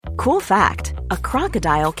Cool fact, a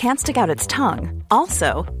crocodile can't stick out its tongue.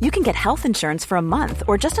 Also, you can get health insurance for a month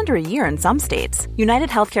or just under a year in some states. United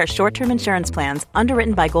Healthcare short-term insurance plans,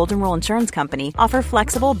 underwritten by Golden Rule Insurance Company, offer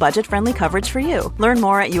flexible, budget-friendly coverage for you. Learn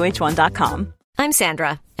more at uh1.com. I'm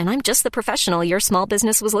Sandra, and I'm just the professional your small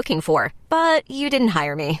business was looking for. But you didn't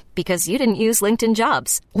hire me because you didn't use LinkedIn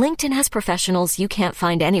Jobs. LinkedIn has professionals you can't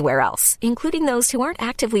find anywhere else, including those who aren't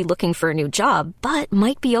actively looking for a new job, but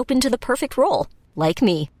might be open to the perfect role, like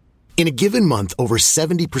me. In a given month, over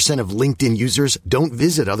 70% of LinkedIn users don't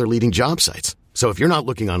visit other leading job sites. So if you're not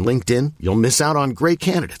looking on LinkedIn, you'll miss out on great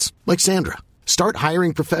candidates like Sandra. Start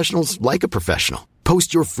hiring professionals like a professional.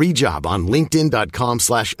 Post your free job on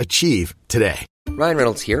linkedin.com/achieve today. Ryan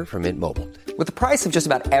Reynolds here from Mint Mobile. With the price of just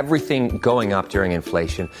about everything going up during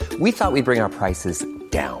inflation, we thought we'd bring our prices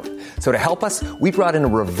down. So to help us, we brought in a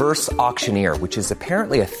reverse auctioneer, which is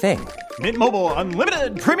apparently a thing. Mint Mobile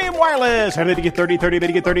Unlimited Premium Wireless. How to get 30, 30, bit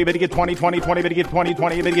to get 30, bit to get 20, 20, 20, bit to get 20,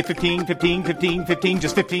 20, bit to get 15, 15, 15, 15,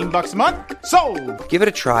 just $15 a month? Sold! Give it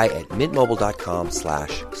a try at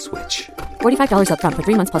mintmobile.com/switch. $45 up front for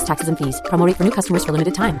 3 months plus taxes and fees. Promo rate for new customers for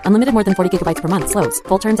limited time. Unlimited more than 40 gigabytes per month. Slows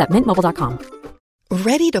full terms at mintmobile.com.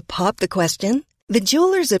 Ready to pop the question? The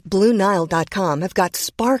jewelers at BlueNile.com have got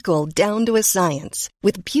sparkle down to a science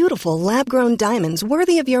with beautiful lab-grown diamonds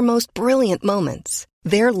worthy of your most brilliant moments.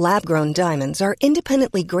 Their lab-grown diamonds are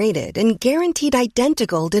independently graded and guaranteed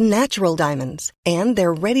identical to natural diamonds, and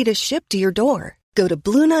they're ready to ship to your door. Go to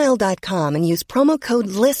BlueNile.com and use promo code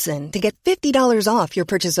LISTEN to get $50 off your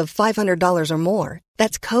purchase of $500 or more.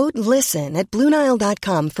 That's code LISTEN at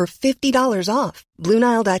BlueNile.com for $50 off.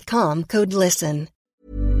 BlueNile.com, code LISTEN.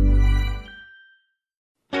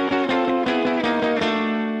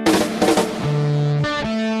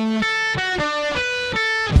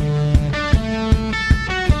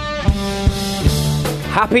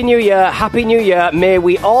 Happy New Year, Happy New Year. May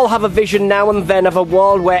we all have a vision now and then of a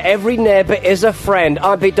world where every neighbour is a friend.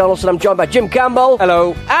 I'm Pete Donaldson, I'm joined by Jim Campbell.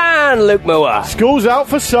 Hello. And Luke Moore. School's out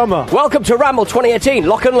for summer. Welcome to Ramble 2018,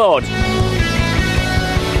 Lock and Load.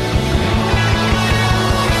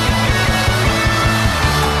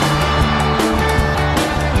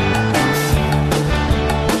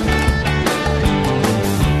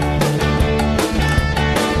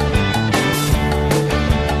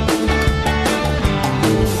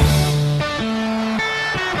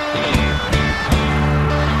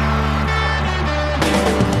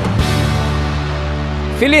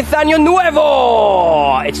 Feliz Año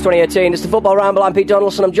Nuevo! It's 2018, it's the Football Ramble. I'm Pete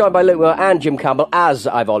Donaldson, I'm joined by Luke Moore and Jim Campbell, as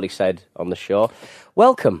I've already said on the show.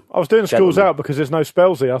 Welcome. I was doing gentlemen. School's Out because there's no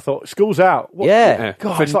Spelsy. I thought, School's Out. What? Yeah.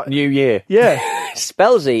 God, for it's like New Year. Yeah.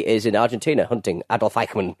 Spelsy is in Argentina hunting Adolf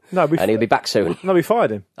Eichmann. No, and he'll be back soon. No, we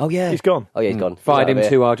fired him. Oh, yeah. He's gone. Oh, yeah, he's gone. Fired He's him out of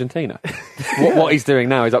to Argentina. what he's doing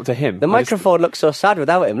now is up to him. The microphone looks so sad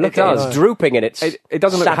without him. Look It at it. does. It's drooping in its It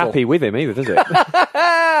doesn't look saddle. happy with him either, does it?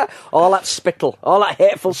 All that spittle. All that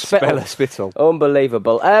hateful spittle. Spell of spittle.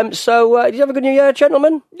 Unbelievable. So, did you have a good New Year,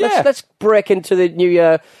 gentlemen? Yeah. Let's break into the New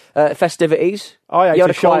Year festivities. You had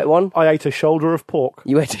a quiet one. I ate a shoulder of pork.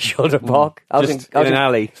 You ate a shoulder of pork. I was in an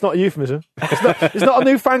alley. It's not a euphemism. It's not a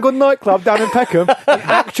newfangled nightclub down in Peckham. An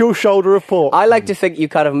actual shoulder of pork. I like to think you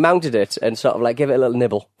kind of mounted it and sort of like give it a little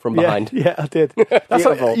nibble from behind. Yeah, I did. That's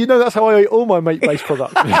Beautiful. that's how I eat all my meat-based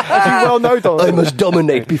products. As you well know, Donald. I must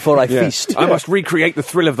dominate before I feast. I must recreate the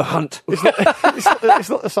thrill of the hunt. It's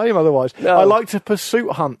not the same otherwise. No. I like to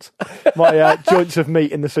pursuit hunt my joints of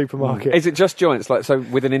meat in the supermarket. Is it just joints? Like, so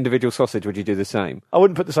with an individual sausage, would you do the same? I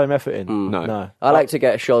wouldn't put the same effort in. No. I like to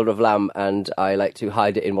get a shoulder of lamb and I like to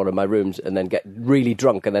hide it in one of my rooms and then get really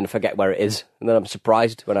drunk and then forget where it is. And then I'm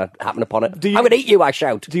surprised when I happen upon it. I'm going to eat you, I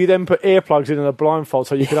shout. Do you then put earplugs in and a blindfold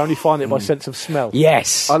so you can only find it by sense of smell?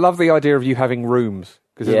 Yes. I love the idea of you having rooms.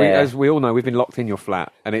 Because Yeah. as we all know, we've been locked in your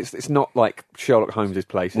flat, and it's not like Sherlock Holmes'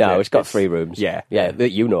 place. No, is it? it's got 3 rooms. Yeah. Yeah,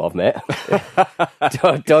 that you know of, mate.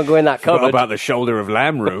 don't go in that What cupboard. about the shoulder of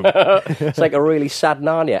lamb room? It's like a really sad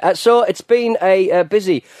Narnia. So it's been a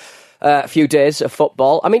busy few days of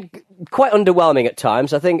football. I mean, quite underwhelming at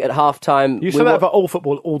times. I think at half-time... You said that about all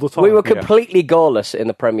football all the time. We were completely goalless in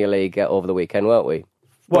the Premier League over the weekend, weren't we?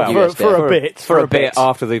 Well, for a bit. For a bit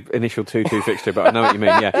after the initial 2-2 fixture, but I know what you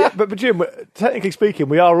mean, yeah. But Jim, technically speaking,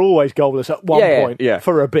 we are always goalless at one point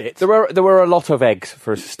for a bit. There were a lot of eggs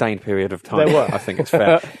for a sustained period of time. There were. I think it's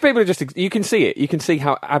fair. People are just, you can see it. You can see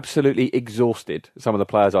how absolutely exhausted some of the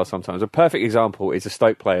players are sometimes. A perfect example is the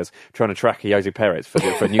Stoke players trying to track Jose Perez for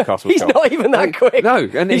Newcastle. He's not even that quick. No,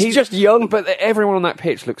 and he's just young. But everyone on that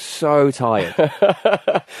pitch looks so tired.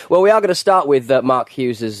 Well, we are going to start with Mark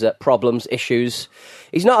Hughes' problems, issues.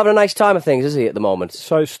 He's not having a nice time of things, is he, at the moment?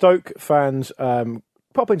 So Stoke fans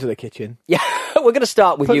pop into the kitchen. Yeah, we're going to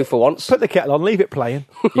start with you for once. Put the kettle on, leave it playing.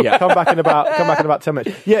 Yeah. Come back in about 10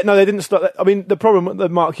 minutes. Yeah, no, they didn't start. I mean, the problem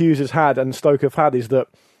that Mark Hughes has had and Stoke have had is that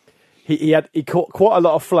he caught quite a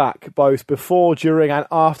lot of flack both before, during, and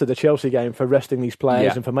after the Chelsea game for resting these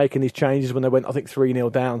players and for making these changes when they went, I think,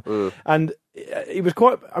 3-0 down. And he was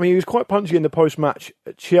quite punchy in the post-match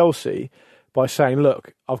at Chelsea by saying,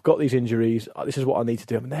 look, I've got these injuries, this is what I need to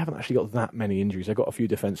do. I mean, they haven't actually got that many injuries. They've got a few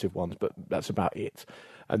defensive ones, but that's about it.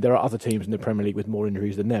 And there are other teams in the Premier League with more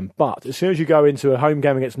injuries than them. But as soon as you go into a home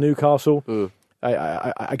game against Newcastle,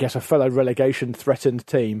 I guess a fellow relegation-threatened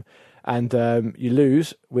team, and you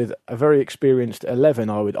lose with a very experienced 11,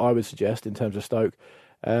 I would suggest, in terms of Stoke,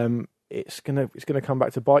 it's gonna come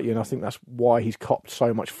back to bite you, and I think that's why he's copped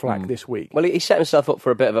so much flack this week. Well, he set himself up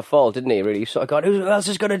for a bit of a fall, didn't he? Really, he sort of got, who else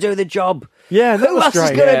is going to do the job? Yeah, who else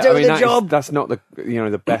is going to do the job? That's not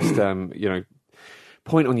the best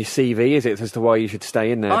point on your CV, is it, as to why you should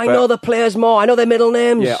stay in there? I know the players more. I know their middle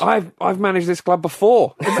names. Yeah, I've managed this club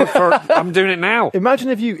before. I'm doing it now. Imagine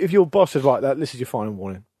if your boss is like that. This is your final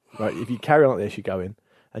warning, right? If you carry on like this, you go in.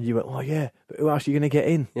 And you went, oh yeah, but who else are you going to get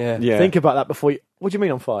in? Yeah. Think about that before you... What do you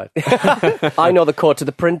mean I'm fired? I know the code to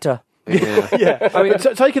the printer. Yeah. I mean,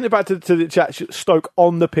 taking it back to the chat, Stoke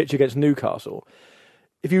on the pitch against Newcastle,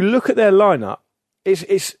 if you look at their lineup,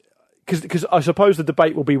 it's because I suppose the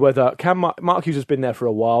debate will be whether Mark Hughes has been there for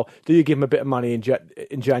a while. Do you give him a bit of money in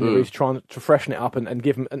January to try to freshen it up and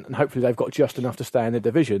give him, and hopefully they've got just enough to stay in the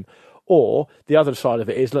division? Or the other side of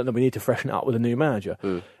it is, look, we need to freshen it up with a new manager.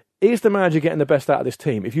 Is the manager getting the best out of this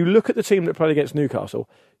team? If you look at the team that played against Newcastle,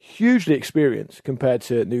 hugely experienced compared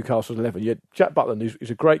to Newcastle's 11. You had Jack Butland,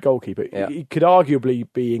 who's a great goalkeeper. Yeah. He could arguably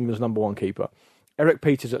be England's number one keeper. Eric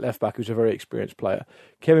Peters at left back, who's a very experienced player.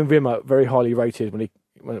 Kevin Wimmer, very highly rated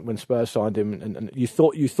when Spurs signed him, and you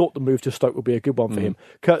thought the move to Stoke would be a good one for him.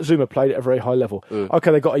 Kurt Zouma played at a very high level.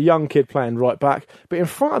 Okay, they got a young kid playing right back, but in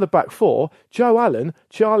front of the back four, Joe Allen,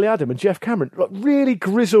 Charlie Adam, and Jeff Cameron, like really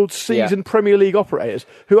grizzled, seasoned Premier League operators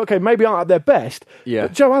who, okay, maybe aren't at their best.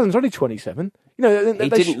 But Joe Allen's only 27. You know, he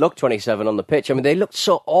didn't look 27 on the pitch. I mean, they looked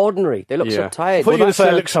so ordinary. They looked so tired. I thought you were going to say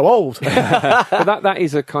they look so old. But that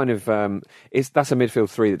is a kind of that's a midfield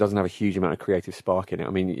three that doesn't have a huge amount of creative spark in it. I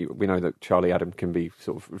mean, we know that Charlie Adam can be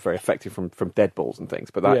sort of very effective from dead balls and things,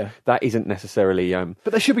 but that isn't necessarily.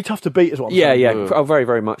 But they should be tough to beat, as what I'm saying. Yeah. Oh, very,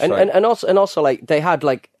 very much. So. And also, like they had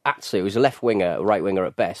like Atsu, who's a left winger, right winger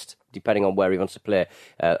at best, depending on where he wants to play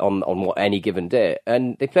on what any given day.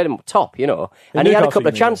 And they played him up top, you know. And he had a couple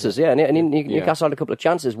of chances, and Newcastle had a couple of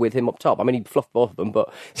chances with him up top. I mean, he fluffed both of them,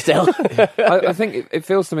 but still. I think it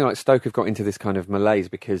feels to me like Stoke have got into this kind of malaise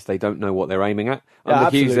because they don't know what they're aiming at. Under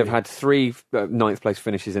Hughes, they've had 3 ninth place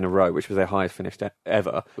finishes in a row, which was their highest finish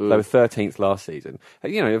ever. They were 13th last season.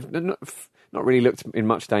 You know, not really looked in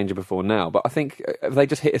much danger before now, but I think they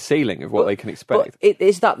just hit a ceiling of what they can expect.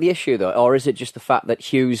 Is that the issue, though, or is it just the fact that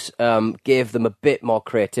Hughes gave them a bit more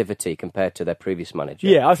creativity compared to their previous manager?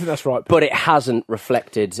 Yeah, I think that's right. But it hasn't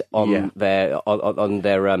reflected on their kind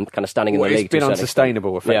of standing in the league. It's been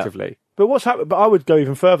unsustainable, effectively. Yeah. But what's happened? But I would go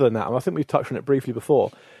even further than that, and I think we've touched on it briefly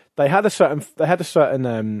before. They had a certain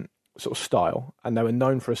sort of style, and they were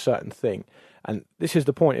known for a certain thing. And this is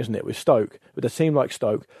the point, isn't it, with Stoke, with a team like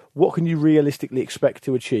Stoke, what can you realistically expect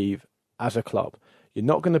to achieve as a club? You're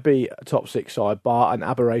not going to be a top 6 side, bar an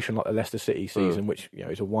aberration like the Leicester City season, which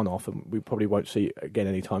is a one-off and we probably won't see again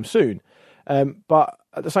anytime soon. But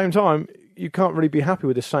at the same time, you can't really be happy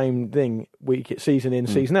with the same thing season in,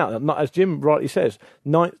 season out. Not, as Jim rightly says,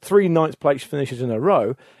 3 ninth place finishes in a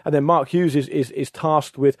row, and then Mark Hughes is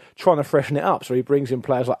tasked with trying to freshen it up. So he brings in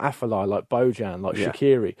players like Afellay, like Bojan, like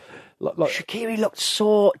Shaqiri. Shaqiri looked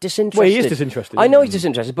so disinterested. Well, he is disinterested. I know he's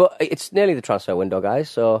disinterested, but it's nearly the transfer window, guys,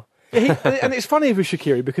 so... And it's funny with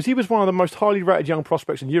Shaqiri because he was one of the most highly rated young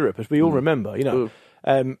prospects in Europe, as we all remember, you know.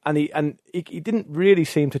 And he didn't really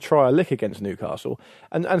seem to try a lick against Newcastle.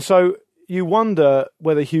 And so you wonder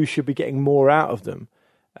whether Hughes should be getting more out of them.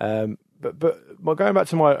 But going back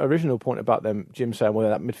to my original point about them, Jim saying whether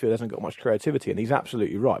that midfield hasn't got much creativity, and he's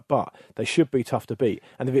absolutely right, but they should be tough to beat.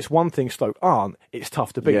 And if it's one thing Stoke aren't, it's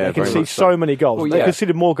tough to beat. They concede so many goals. Well, they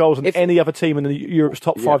conceded more goals than any other team in Europe's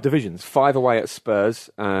top 5 divisions. 5 away at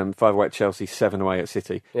Spurs, 5 away at Chelsea, 7 away at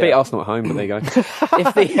City. Beat Arsenal at home, but there you go.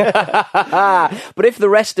 But if the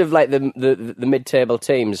rest of like the mid-table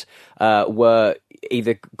teams were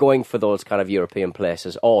either going for those kind of European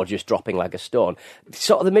places or just dropping like a stone,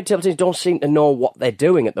 sort of the mid-table teams don't seem to know what they're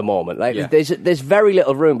doing at the moment. There's very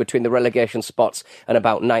little room between the relegation spots and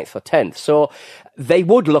about 9th or 10th. So they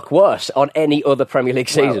would look worse on any other Premier League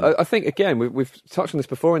season. Well, I think, again, we've touched on this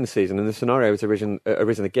before in the season, and the scenario has arisen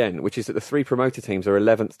again, which is that the 3 promoted teams are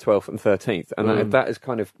 11th, 12th and 13th, and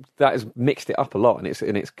that has mixed it up a lot, and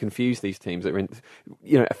it's confused these teams that are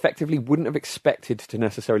effectively wouldn't have expected to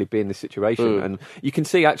necessarily be in this situation. And you can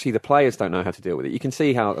see, actually, the players don't know how to deal with it. You can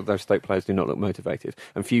see how those Stoke players do not look motivated.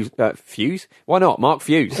 And Fuse? Why not? Mark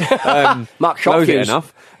Fuse. Mark Shot Fuse.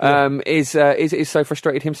 Enough. Is so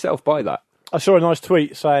frustrated himself by that. I saw a nice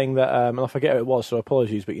tweet saying that, and I forget who it was, so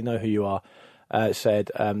apologies, but you know who you are,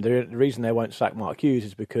 said the reason they won't sack Mark Hughes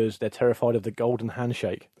is because they're terrified of the golden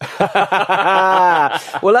handshake.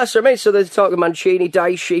 Well, that's what I mean. So they're talking Mancini,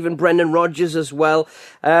 Dyche, even Brendan Rodgers as well.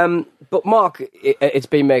 But Mark, it's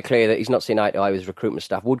been made clear that he's not seen eye to eye with his recruitment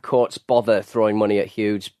staff. Would Courts bother throwing money at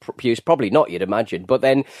Hughes? Probably not, you'd imagine. But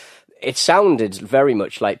then it sounded very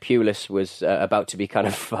much like Pulis was about to be kind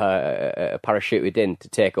of parachuted in to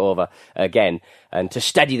take over again and to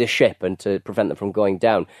steady the ship and to prevent them from going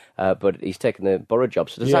down. But he's taken the Borough job.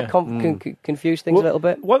 So does that confuse things a little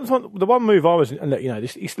bit? The one move I was, and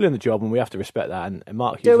he's still in the job, and we have to respect that. And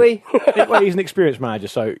Mark Hughes, do we? Well, he's an experienced manager,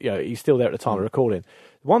 so he's still there at the time of recording.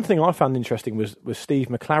 One thing I found interesting was Steve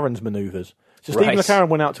McLaren's manoeuvres. So Steve McLaren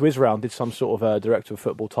went out to Israel and did some sort of director of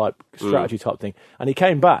football type strategy type thing, and he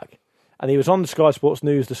came back. And he was on the Sky Sports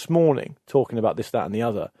News this morning talking about this, that and the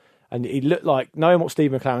other. And he looked like, knowing what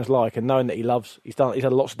Steve McLaren's like and knowing that he's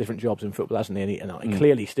had lots of different jobs in football, hasn't he? And he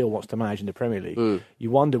clearly still wants to manage in the Premier League.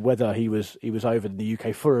 You wonder whether he was over in the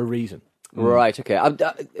UK for a reason. Right, okay.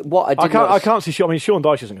 I can't see Sean. I mean, Sean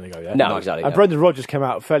Dyche isn't going to go there. No, exactly. And Brendan Rodgers came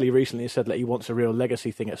out fairly recently and said that he wants a real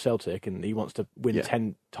legacy thing at Celtic and he wants to win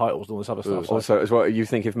 10 titles and all this other stuff. Also, as well, you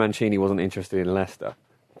think if Mancini wasn't interested in Leicester,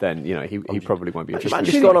 then he probably won't be interested.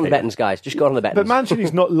 Just go on the bettings, guys. Just go on the bettings. But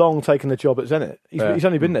Mancini's not long taken the job at Zenit. He's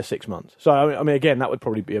only been there 6 months. So, I mean, again, that would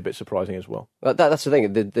probably be a bit surprising as well. Well, that's the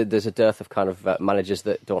thing. There's a dearth of kind of managers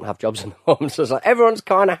that don't have jobs in the home. So it's like everyone's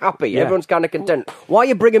kind of happy. Yeah. Everyone's kind of content. Why are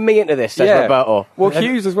you bringing me into this, says Roberto? Well,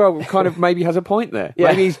 Hughes as well kind of maybe has a point there.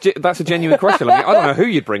 Yeah. Maybe that's a genuine question. I don't know who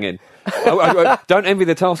you'd bring in. Don't envy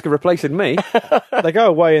the task of replacing me. They go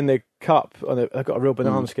away in the Cup, and they've got a real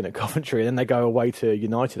banana skin at Coventry, and then they go away to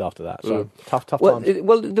United after that. So tough times. Well,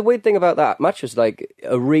 the weird thing about that match was like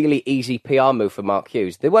a really easy PR move for Mark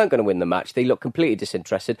Hughes. They weren't going to win the match. They looked completely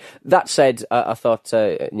disinterested. That said, I thought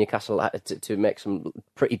Newcastle had to make some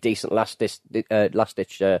pretty decent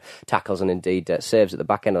last-ditch tackles and indeed saves at the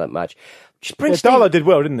back end of that match. Darlow did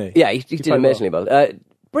well, didn't he? Yeah, he did amazingly well.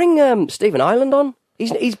 Bring Stephen Ireland on.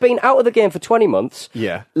 He's been out of the game for 20 months.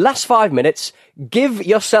 Yeah. Last 5 minutes, give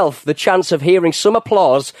yourself the chance of hearing some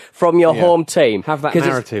applause from your home team. Have that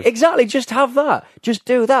narrative. Exactly, just have that. Just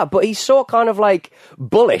do that. But he's so kind of like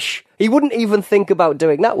bullish. He wouldn't even think about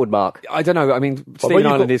doing that, would Mark? I don't know. I mean, Stephen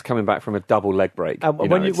Ireland is coming back from a double leg break.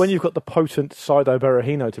 When you've got the potent Saido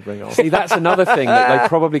Berahino to bring on. See, that's another thing that they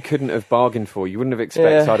probably couldn't have bargained for. You wouldn't have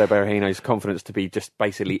expected Saido Berahino's confidence to be just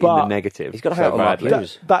basically in the negative. He's got to hang on Mark.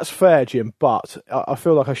 That's fair, Jim, but I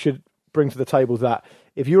feel like I should bring to the table that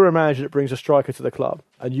if you're a manager that brings a striker to the club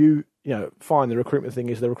and you fine, the recruitment thing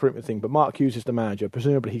is the recruitment thing, but Mark Hughes is the manager.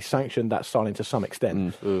 Presumably, he sanctioned that signing to some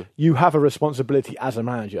extent. You have a responsibility as a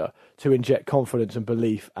manager to inject confidence and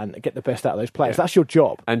belief and get the best out of those players. That's your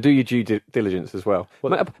job. And do your due diligence as well.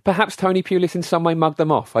 Perhaps Tony Pulis in some way mugged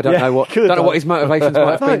them off. I don't know what his motivations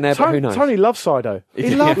might have been there, but who knows? Tony loves Saido.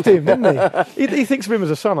 He loved him, didn't he? He thinks of him as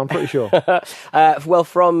a son, I'm pretty sure. Well,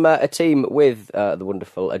 from a team with the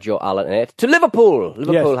wonderful Joe Allen in it to Liverpool.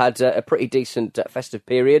 Liverpool had a pretty decent festive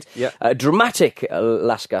period. Yep. A dramatic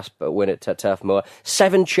last gasp win at Turf Moor.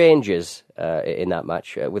 7 changes in that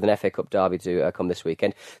match with an FA Cup derby to come this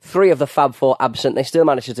weekend. 3 of the Fab Four absent. They still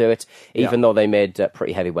managed to do it, even though they made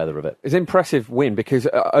pretty heavy weather of it. It's an impressive win because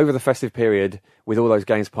over the festive period, with all those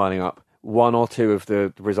games piling up, 1 or 2 of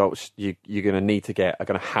the results you're going to need to get are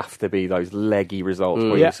going to have to be those leggy results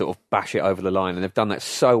where you sort of bash it over the line. And they've done that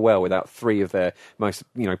so well without 3 of their most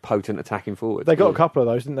potent attacking forwards. They got a couple of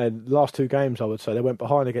those, didn't they? The last 2 games, I would say. They went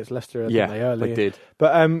behind against Leicester. They did.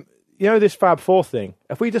 But this Fab Four thing,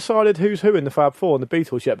 have we decided who's who in the Fab Four and the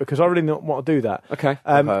Beatles yet? Because I really don't want to do that. Okay.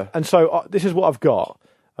 And so this is what I've got.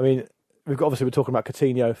 I mean, we're talking about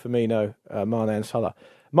Coutinho, Firmino, Mane and Salah.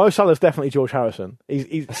 Mo Salah's definitely George Harrison.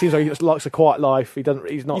 He seems like he just likes a quiet life.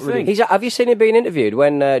 He's not really. Have you seen him being interviewed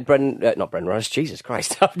when not Brendan Rodgers, Jesus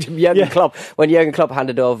Christ, Jurgen Klopp, when Jurgen Klopp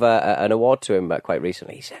handed over an award to him quite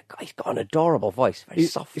recently? He said he's got an adorable voice,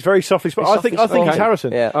 soft. He's very softly spoken. I think he's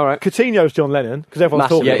Harrison. Yeah. All right. Coutinho's John Lennon because everyone's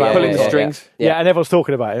talking about pulling the strings. Yeah, and everyone's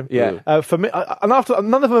talking about him. Yeah. For me, and after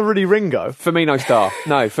none of them are really Ringo. Firmino Star.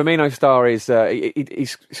 No, Firmino Star is he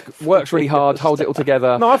works really hard, holds it all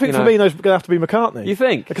together. No, I think Firmino's going to have to be McCartney. You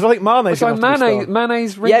think? Because I think Mane's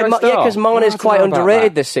Mane's Ringo Star. Because Mane's quite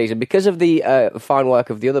underrated this season because of the fine work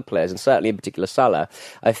of the other players, and certainly in particular Salah.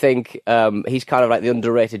 I think he's kind of like the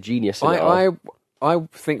underrated genius. I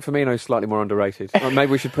think Firmino's slightly more underrated.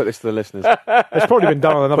 Maybe we should put this to the listeners. It's probably been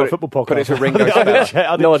done on another football podcast. Put it to Ringo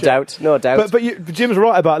Star. No doubt. But Jim's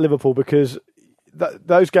right about Liverpool because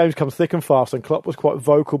those games come thick and fast, and Klopp was quite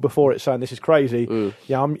vocal before it, saying this is crazy.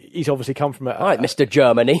 He's obviously come from it. All right, Mr.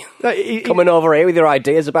 Germany, coming over here with your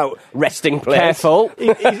ideas about resting players. Careful.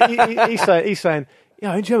 He's saying,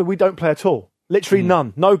 in Germany we don't play at all. Literally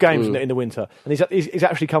none. No games in the winter. And he's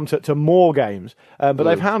actually come to more games. But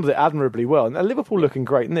they've handled it admirably well. And Liverpool looking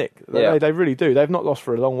great, Nick. They really do. They've not lost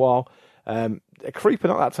for a long while. They're creeping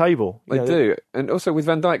up that table. They do. And also with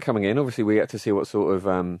Van Dijk coming in, obviously we get to see what sort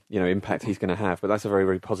of impact he's going to have. But that's a very,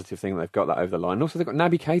 very positive thing that they've got that over the line. And also they've got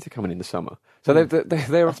Naby Keita coming in the summer. So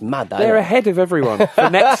they're mad, they're ahead of everyone for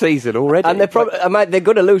next season already. And they're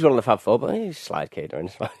going to lose one of the Fab Four, but slide Keita in.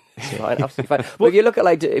 It's fine. It's fine, absolutely fine. But if you look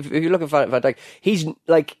at if you look at Van Dijk,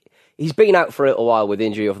 he's been out for a little while with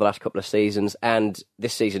injury over the last couple of seasons, and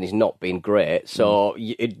this season he's not been great. So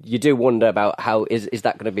you do wonder about how is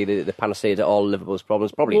that going to be the panacea to all Liverpool's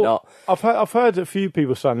problems? Probably not. I've heard a few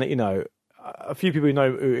people saying that a few people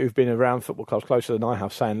who've been around football clubs closer than I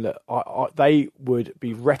have saying that they would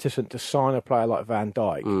be reticent to sign a player like Van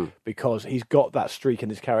Dijk because he's got that streak in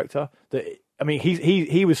his character that. I mean,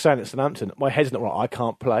 he was saying at Southampton, my head's not right, I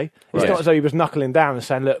can't play. It's not as though he was knuckling down and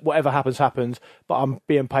saying, look, whatever happens, but I'm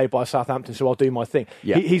being paid by Southampton, so I'll do my thing.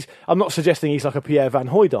 Yeah. I'm not suggesting he's like a Pierre Van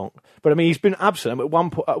Hooijdonk, but I mean, he's been absent. At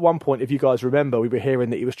one point, if you guys remember, we were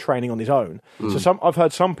hearing that he was training on his own. So I've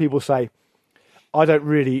heard some people say, I don't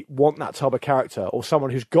really want that type of character or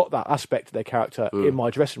someone who's got that aspect of their character in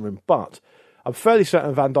my dressing room, but I'm fairly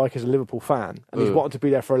certain Van Dijk is a Liverpool fan and he's wanted to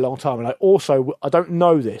be there for a long time. And I don't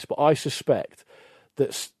know this, but I suspect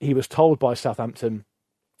that he was told by Southampton,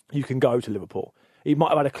 you can go to Liverpool. He might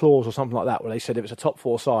have had a clause or something like that where they said if it's a top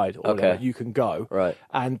four side or whatever, you can go. Right.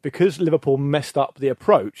 And because Liverpool messed up the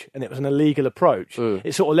approach and it was an illegal approach,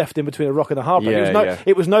 it sort of left him between a rock and a hard place.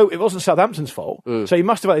 It wasn't Southampton's fault. So he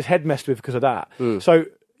must have had his head messed with because of that. So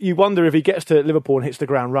you wonder if he gets to Liverpool and hits the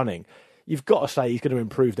ground running. You've got to say he's going to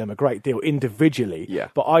improve them a great deal individually. Yeah.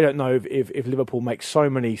 But I don't know if Liverpool makes so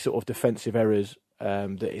many sort of defensive errors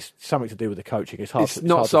that it's something to do with the coaching. It's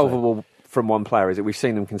not solvable from one player, is it? We've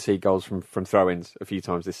seen them concede goals from throw-ins a few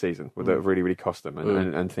times this season that have really, really cost them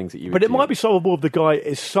and things that you... But it might be solvable if the guy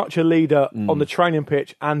is such a leader on the training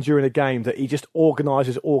pitch and during a game that he just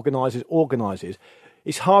organises.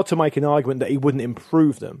 It's hard to make an argument that he wouldn't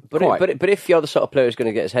improve them. But if you're the sort of player who's going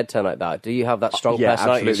to get his head turned like that, do you have that strong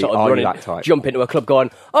personality to sort of jump into a club going,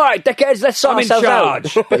 all right, dickheads, let's sort ourselves out?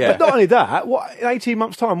 But not only that, in 18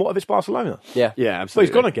 months' time, what if it's Barcelona? Yeah, absolutely. Well, he's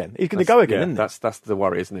gone again. He's going to go again, isn't he? That's the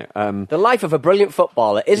worry, isn't it? The life of a brilliant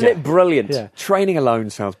footballer, isn't it brilliant? Yeah. Training alone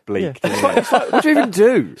sounds bleak. It's like, what do you even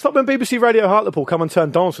do? It's like when BBC Radio Hartlepool come and turn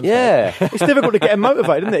Donaldson. Yeah. It's difficult to get him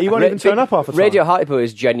motivated, isn't it? He won't even turn up half the time. Radio Hartlepool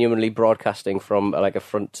is genuinely broadcasting from like a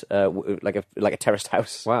front... like a terraced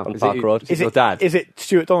house on Park Road. Is it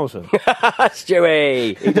Stuart Donaldson?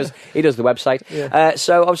 Stewie! He does the website. Yeah.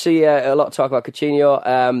 So obviously a lot of talk about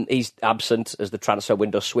Coutinho. He's absent as the transfer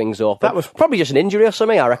window swings open. That was probably just an injury or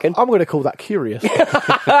something, I reckon. I'm going to call that curious.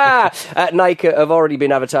 Nike have already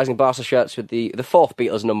been advertising Barca shirts with the fourth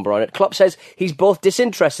Beatles number on it. Klopp says he's both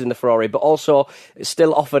disinterested in the Ferrari but also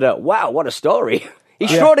still offered a, wow, what a story. He's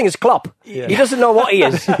Schrodinger's Klopp. Yeah. He doesn't know what he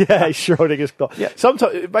is. He's Schrodinger's Klopp. Yeah.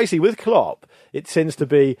 Sometimes, basically, with Klopp, it tends to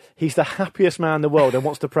be he's the happiest man in the world and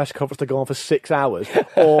wants the press conference to go on for 6 hours,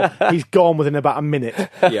 or he's gone within about a minute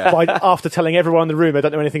after telling everyone in the room they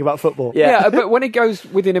don't know anything about football. Yeah, but when it goes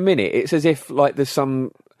within a minute, it's as if like there's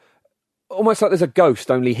some... Almost like there's a ghost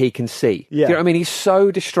only he can see. Yeah. Do you know what I mean? He's so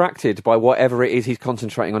distracted by whatever it is he's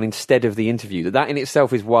concentrating on instead of the interview that in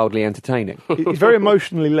itself is wildly entertaining. He's very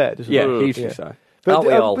emotionally led, isn't he? Yeah, hugely so.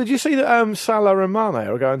 But did you see that Salah and Mane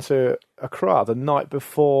are going to Accra the night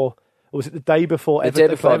before, or was it the day before? The day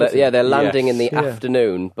before, they're landing in the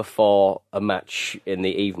afternoon before a match in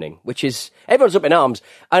the evening, which is, everyone's up in arms.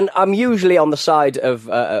 And I'm usually on the side of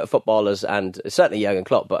footballers and certainly Jurgen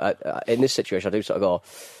Klopp, but in this situation I do sort of go,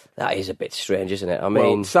 That is a bit strange, isn't it? I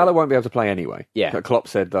mean, Salah won't be able to play anyway. Yeah. But Klopp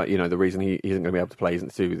said that the reason he isn't going to be able to play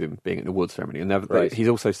isn't to do with him being at the awards ceremony. And he's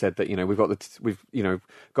also said that we've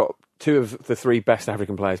got two of the three best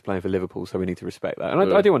African players playing for Liverpool, so we need to respect that.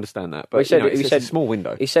 And I do understand that. But it's a small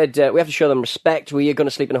window. He said we have to show them respect. We are going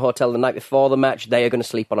to sleep in a hotel the night before the match. They are going to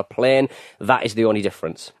sleep on a plane. That is the only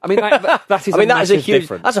difference. I mean, that is. That is a huge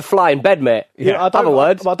difference. That's a fly in bed, mate. Yeah, have a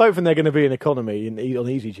word. I don't think they're going to be in economy on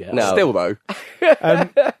EasyJet. No. Still though,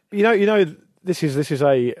 this is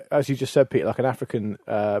a, as you just said, Peter, like an African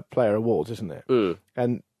player awards, isn't it?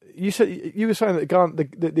 And you were saying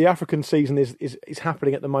that the African season is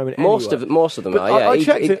happening at the moment. Most anyway. of them are.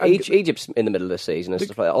 Yeah, Egypt's in the middle of the season and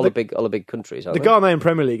stuff like that. All the big countries. The Ghanaian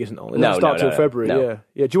Premier League isn't on. It doesn't start till February. No.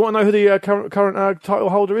 Yeah. Do you want to know who the current title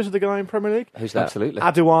holder is of the Ghanaian Premier League? Who's that? Absolutely.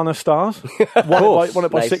 Aduana Stars. won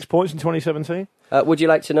it by 6 points in 2017. Would you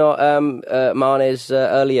like to know Mane's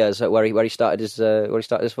early years, where he started his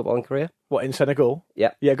footballing career? What, in Senegal?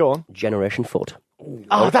 Yeah. Yeah, go on. Generation Foot.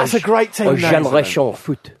 Oh, that's a great team name. Generation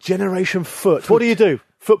Foot. Generation Foot. What do you do?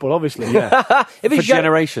 Football, obviously, yeah. For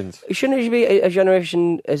generations. Shouldn't it be a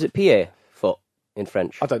generation, is it PA, foot, in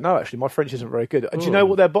French? I don't know, actually. My French isn't very good. Do you know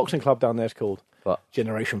what their boxing club down there is called? What?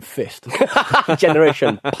 Generation Fist.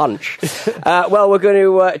 Generation Punch. Well, we're going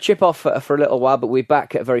to chip off for a little while, but we're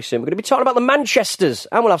back very soon. We're going to be talking about the Manchesters,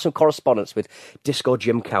 and we'll have some correspondence with Disco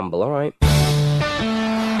Jim Campbell, all right?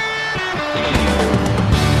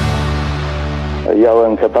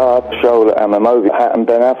 Johan Kebab, Shola Amamovi, and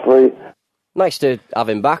Ben Affrey. Nice to have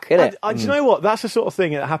him back, isn't it? Do you know what? That's the sort of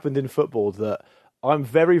thing that happened in football that I'm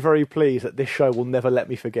very, very pleased that this show will never let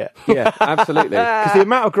me forget. Yeah, absolutely. Because the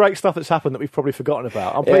amount of great stuff that's happened that we've probably forgotten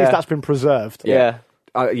about, I'm pleased that's been preserved. Yeah.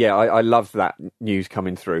 I loved that news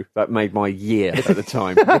coming through. That made my year at the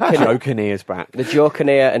time. Joe Kinnear's back. The Joe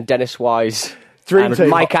Kinnear and Dennis Wise. Dream team.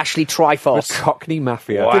 Mike Ashley Triforce. The Cockney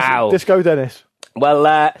Mafia. Wow. Disco Dennis.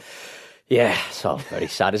 Well, yeah, it's all very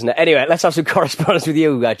sad, isn't it? Anyway, let's have some correspondence with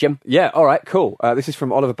you, Jim. Yeah, all right, cool. This is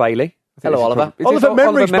from Oliver Bailey. Hello, Oliver. Oliver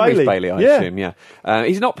Memories Bailey. I assume, yeah.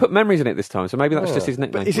 He's not put memories in it this time, so maybe that's just his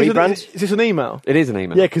nickname. Is this an email? It is an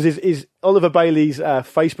email. Yeah, because his Oliver Bailey's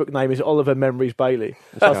Facebook name is Oliver Memories Bailey.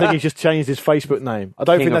 So I think he's just changed his Facebook name. I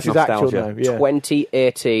don't think that's his actual name. Yeah.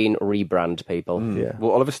 2018 rebrand, people. Yeah.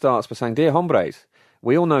 Well, Oliver starts by saying, Dear Hombres,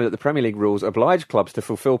 we all know that the Premier League rules oblige clubs to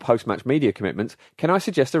fulfil post-match media commitments. Can I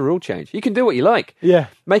suggest a rule change? You can do what you like. Yeah.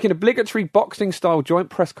 Make an obligatory boxing-style joint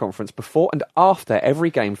press conference before and after every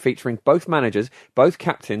game featuring both managers, both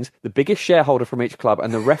captains, the biggest shareholder from each club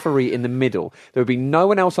and the referee in the middle. There would be no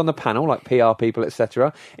one else on the panel, like PR people,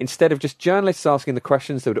 etc. Instead of just journalists asking the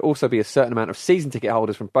questions, there would also be a certain amount of season ticket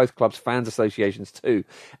holders from both clubs' fans associations too.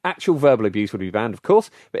 Actual verbal abuse would be banned, of course,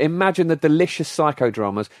 but imagine the delicious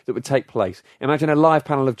psychodramas that would take place. Imagine a live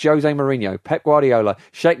panel of Jose Mourinho, Pep Guardiola,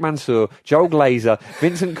 Sheikh Mansour, Joel Glazer,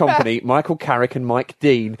 Vincent Kompany, Michael Carrick and Mike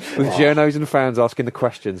Dean, with journos and fans asking the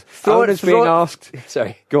questions. Owners being asked...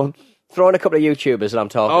 Sorry. Go on. Throw in a couple of YouTubers that I'm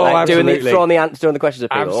talking about. Absolutely. Throwing the questions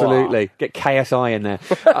at people. Absolutely. Oh. Get KSI in there.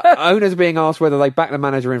 Owners being asked whether they back the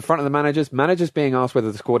manager in front of the managers. Managers being asked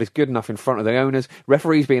whether the squad is good enough in front of the owners.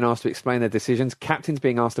 Referees being asked to explain their decisions. Captains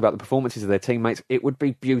being asked about the performances of their teammates. It would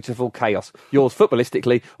be beautiful chaos. Yours,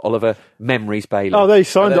 footballistically, Oliver Memories Bailey. Oh, they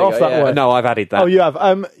signed it off that way. No, I've added that. Oh, you have.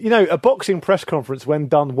 A boxing press conference, when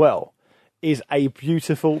done well, is a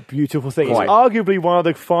beautiful, beautiful thing. Quite. It's arguably one of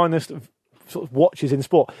the finest sort of watches in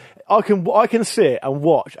sport. I can sit and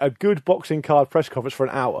watch a good boxing card press conference for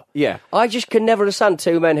an hour. Yeah. I just can never understand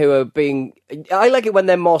two men who are being... I like it when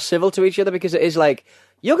they're more civil to each other, because it is like,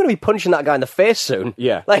 you're going to be punching that guy in the face soon.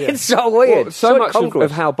 Yeah. It's so weird. Well, so much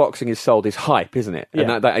of how boxing is sold is hype, isn't it?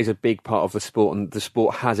 Yeah. And that is a big part of the sport, and the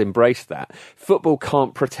sport has embraced that. Football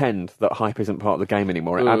can't pretend that hype isn't part of the game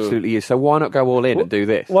anymore. It absolutely is. So why not go all in and do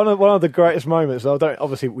this? One of the greatest moments,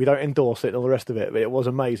 obviously we don't endorse it and all the rest of it, but it was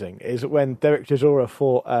amazing, is when Derek Chisora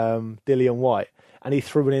fought Dillian White, and he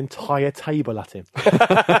threw an entire table at him. It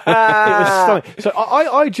was stunning. So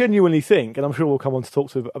I genuinely think, and I'm sure we'll come on to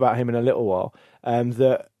talk about him in a little while,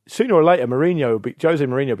 that sooner or later Jose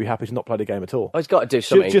Mourinho will be happy to not play the game at all. Oh, he's got to do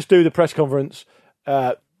something. Just do the press conference,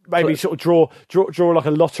 maybe sort of draw like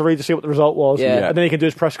a lottery to see what the result was, and then he can do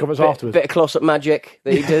his press conference afterwards. Bit of close-up magic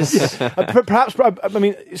that he does. Perhaps, I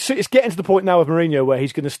mean, it's getting to the point now with Mourinho where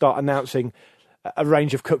he's going to start announcing a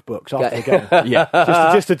range of cookbooks after the game. Yeah.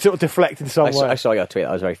 Just to sort of deflect in some way. I saw your tweet.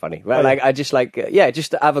 That was very funny. But, just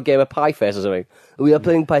to have a game of Pie Face or something. We are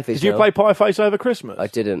playing Pie Face. Did you play Pie Face over Christmas? I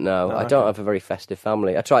didn't, no. I don't have a very festive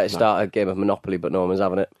family. I tried to start a game of Monopoly, but no one was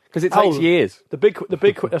having it. Because it takes years.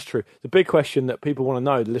 That's true. The big question that people want to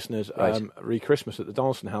know, the listeners, re-Christmas at the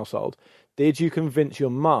Donaldson household, did you convince your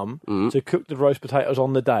mum to cook the roast potatoes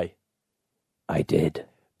on the day? I did.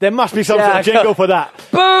 There must be some sort of jingle for that.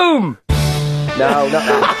 Boom! No, not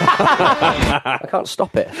that. I can't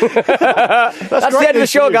stop it. That's the end of the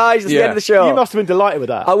show, guys. That's the end of the show. You must have been delighted with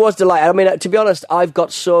that. I was delighted. I mean, to be honest, I've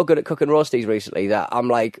got so good at cooking roasties recently that I'm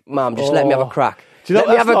like, Mum, just let me have a crack. Let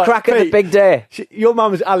me have a crack at the big day. Your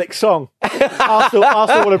mum is Alex Song. Arsenal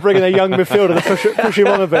want to bring in a young midfielder to push him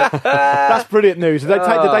on a bit. That's brilliant news. Did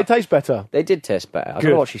they taste better? They did taste better. I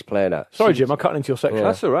don't know what she's playing at. Sorry, Jim, I'm cutting into your section. Yeah.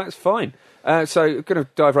 That's all right. It's fine. So, going to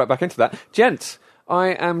dive right back into that. Gents,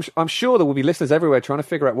 I'm sure there will be listeners everywhere trying to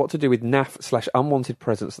figure out what to do with naff/unwanted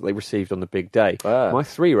presents that they received on the big day. My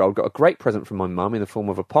 3-year-old got a great present from my mum in the form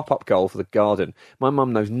of a pop-up goal for the garden. My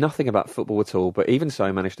mum knows nothing about football at all, but even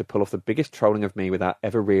so managed to pull off the biggest trolling of me without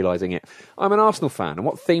ever realising it. I'm an Arsenal fan, and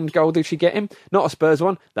what themed goal did she get him? Not a Spurs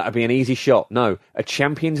one. That would be an easy shot. No, a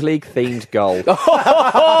Champions League themed goal.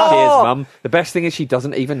 Cheers, Mum. The best thing is she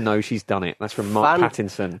doesn't even know she's done it. That's from Mark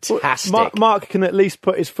Pattinson. Fantastic. Mark can at least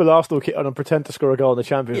put his full Arsenal kit on and pretend to score a goal in the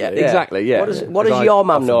Champions League. Exactly, yeah. What does your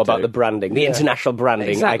mum know about the branding, the international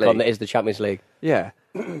branding icon that is the Champions League? Yeah.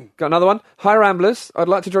 Got another one. Hi Ramblers, I'd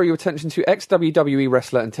like to draw your attention to ex-WWE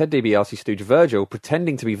wrestler and Ted DiBiase stooge Virgil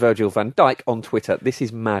pretending to be Virgil van Dijk on Twitter. This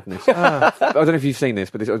is madness. I don't know if you've seen this,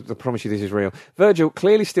 but I promise you this is real. Virgil,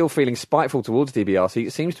 clearly still feeling spiteful towards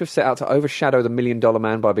DiBiase, seems to have set out to overshadow the $1 million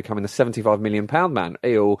man by becoming the £75 million man.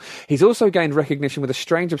 Ew. He's also gained recognition with a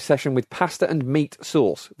strange obsession with pasta and meat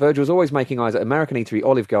sauce. Virgil's always making eyes at American eatery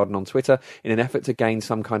Olive Garden on Twitter in an effort to gain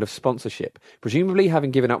some kind of sponsorship. Presumably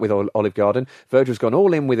having given up with Olive Garden, Virgil's gone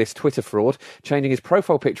all in with this Twitter fraud, changing his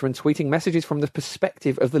profile picture and tweeting messages from the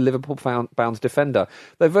perspective of the Liverpool-bound defender.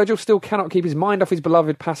 Though Virgil still cannot keep his mind off his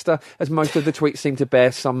beloved pasta, as most of the tweets seem to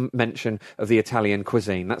bear some mention of the Italian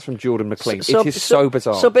cuisine. That's from Jordan McLean. It is so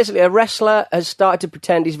bizarre. So basically, a wrestler has started to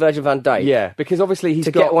pretend he's Virgil van Dijk. Yeah, because obviously he's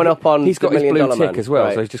get one up on he's got his blue tick man. as well,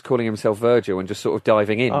 right. So he's just calling himself Virgil and just sort of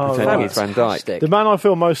diving in, pretending he's Van Dijk. The man I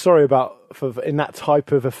feel most sorry about in that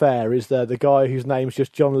type of affair is the guy whose name's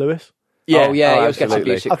just John Lewis. Yeah, he always gets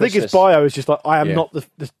abused at I think his bio is just like, I am not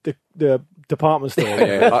the department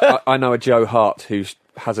store. I know a Joe Hart who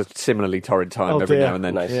has a similarly torrid time every now and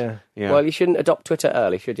then. Nice. Yeah. Well, you shouldn't adopt Twitter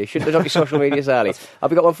early, should you? Shouldn't adopt your social medias early. Have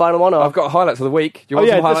we got one final one? Or? I've got highlights of the week. Do you want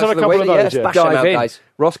some highlights of the week? Yes, bash them out, guys.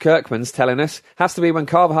 Ross Kirkman's telling us, has to be when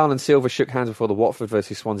Carvajal and Silva shook hands before the Watford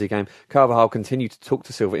versus Swansea game. Carvajal continued to talk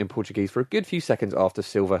to Silva in Portuguese for a good few seconds after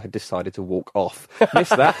Silva had decided to walk off.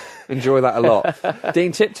 Missed that. Enjoy that a lot.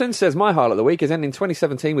 Dean Tipton says, my highlight of the week is ending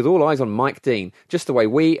 2017 with all eyes on Mike Dean, just the way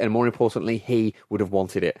we, and more importantly, he would have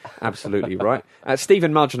wanted it. Absolutely right.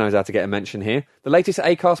 Stephen Mudge knows how to get a mention here. The latest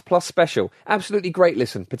Acast Plus special. Absolutely great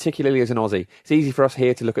listen, particularly as an Aussie. It's easy for us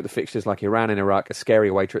here to look at the fixtures like Iran and Iraq as scary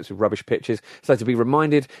away trips with rubbish pitches, so to be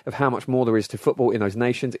reminded of how much more there is to football in those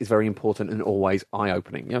nations is very important and always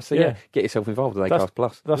eye-opening. Get yourself involved with Acast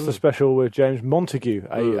Plus. That's the special with James Montague,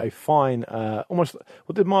 a fine, almost,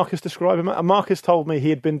 what did Marcus describe him? Marcus told me he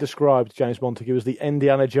had been described, James Montague, as the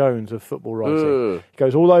Indiana Jones of football writing. He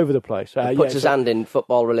goes all over the place. He puts his hand in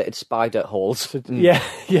football-related spider holes. So,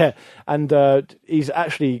 and he's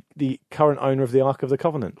actually the current owner of the Ark of the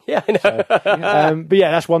Covenant. Yeah, I know. So, but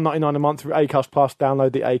yeah, that's $1.99 a month through Acast Plus.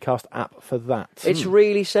 Download the Acast app for that. It's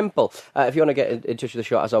really simple. If you want to get in touch with the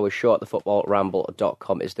show, as always, show at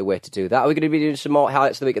thefootballramble.com is the way to do that. Are we going to be doing some more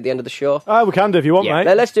highlights of the week at the end of the show? We can do if you want,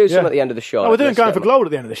 mate. Let's do some at the end of the show. We're doing Going for Gold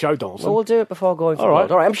at the end of the show, Donaldson. Well, we'll do it before going for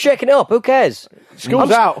Gold. All right, I'm shaking it up. Who cares?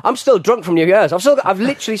 School's out. I'm still drunk from New Year's. I've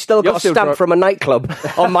literally still got a stamp drunk from a nightclub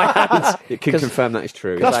on my hands. You can confirm that is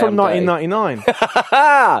true. That's from 1999.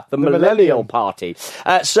 The Millennial Party.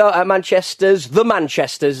 The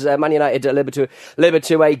Manchesters, Man United delivered to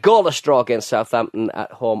a goalless draw against Southampton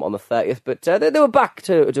at home on the 30th, but they were back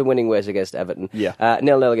to winning ways against Everton.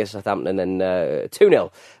 0-0 against Southampton, and then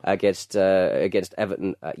 2-0 against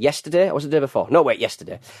Everton yesterday. Or was it the day before? No, wait,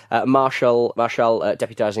 yesterday. Martial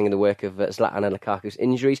deputising in the wake of Zlatan and Lukaku's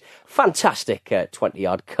injuries. Fantastic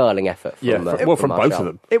 20-yard curling effort from from both of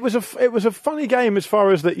them. It was a funny game as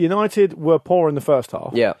far as that United were poor in the first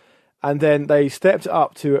half. Yeah. And then they stepped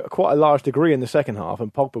up to quite a large degree in the second half,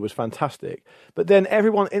 and Pogba was fantastic. But then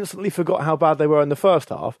everyone instantly forgot how bad they were in the first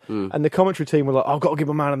half, and the commentary team were like, I've got to give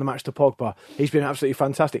a man of the match to Pogba. He's been absolutely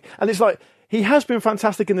fantastic. And it's like, He has been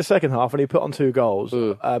fantastic in the second half, and he put on 2 goals.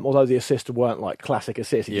 Although the assists weren't like classic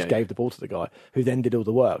assists, he just gave the ball to the guy who then did all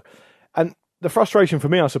the work. And the frustration for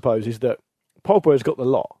me, I suppose, is that Pogba has got the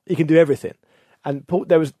lot. He can do everything. And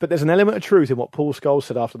there's an element of truth in what Paul Scholes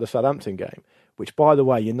said after the Southampton game, which, by the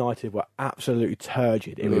way, United were absolutely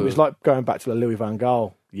turgid. It was like going back to the Louis van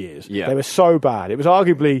Gaal years. Yeah. They were so bad. It was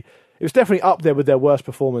definitely up there with their worst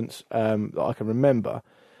performance that I can remember.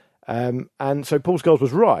 And so Paul Scholes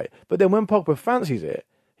was right. But then when Pogba fancies it,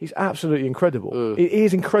 he's absolutely incredible. He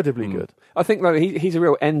is incredibly good. I think though he's a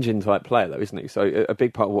real engine type player though, isn't he? So a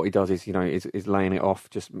big part of what he does is is laying it off,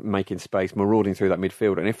 just making space, marauding through that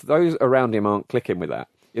midfield. And if those around him aren't clicking with that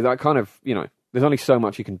kind of there's only so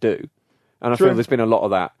much you can do. And I feel there's been a lot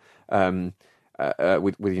of that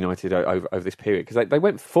with United over this period because they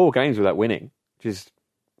went 4 games without winning, which is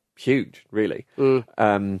huge, really.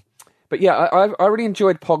 But yeah, I really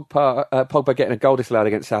enjoyed Pogba getting a goal disallowed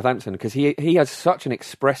against Southampton because he has such an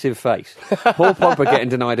expressive face. Poor Pogba getting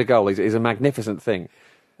denied a goal is a magnificent thing.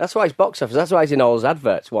 That's why he's box office. That's why he's in all his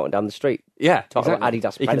adverts walking down the street. Yeah, talking about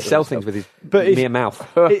Adidas. He can sell things with his mere mouth.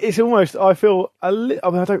 It's almost, I feel, I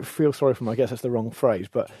don't feel sorry for him, I guess that's the wrong phrase,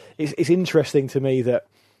 but it's interesting to me that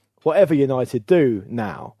whatever United do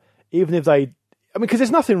now, even if because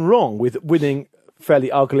there's nothing wrong with winning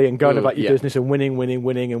fairly ugly and going about your business and winning and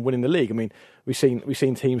winning the league. I mean, we've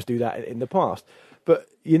seen teams do that in the past. But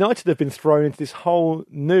United have been thrown into this whole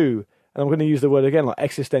new, and I'm going to use the word again, like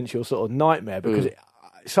existential sort of nightmare because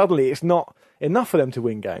suddenly it's not enough for them to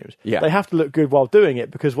win games. Yeah. They have to look good while doing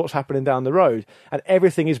it because what's happening down the road and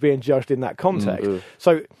everything is being judged in that context.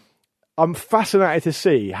 So I'm fascinated to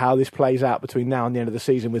see how this plays out between now and the end of the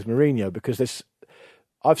season with Mourinho because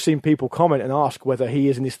I've seen people comment and ask whether he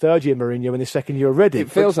is in his 3rd year Mourinho in his 2nd year already.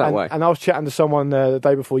 It feels that way. And I was chatting to someone the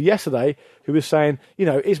day before yesterday who was saying,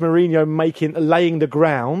 is Mourinho laying the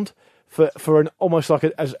ground for an almost like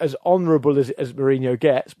as honourable as Mourinho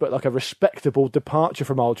gets, but like a respectable departure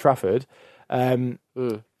from Old Trafford to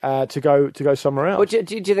go somewhere else. But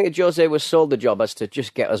do you think that Jose was sold the job as to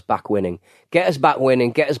just get us back winning, get us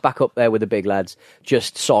back up there with the big lads,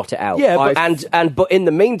 just sort it out? Yeah, but in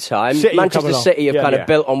the meantime, Manchester City have kind of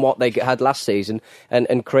built on what they had last season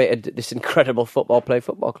and created this incredible football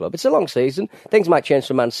club. It's a long season. Things might change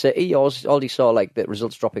for Man City. You already saw like the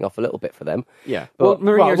results dropping off a little bit for them. Yeah, but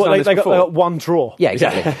they got 1 draw. Yeah,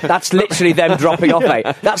 exactly. That's literally them dropping off, mate.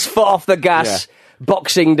 That's foot off the gas. Yeah.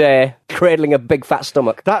 Boxing Day, cradling a big fat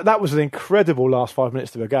stomach. That was an incredible last 5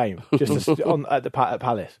 minutes to a game, just at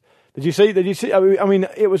Palace. Did you see? I mean,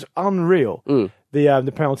 it was unreal.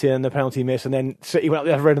 The penalty and the penalty miss, and then City went up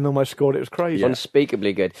the other end and almost scored. It was crazy,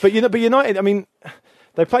 unspeakably good. But United, I mean,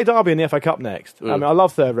 they play Derby in the FA Cup next. I mean, I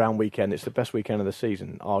love 3rd round weekend. It's the best weekend of the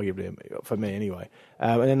season, arguably for me, anyway.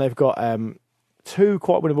 And then they've got 2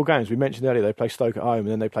 quite winnable games. We mentioned earlier they play Stoke at home and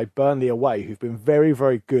then they play Burnley away, who've been very,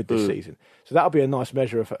 very good this season. So that'll be a nice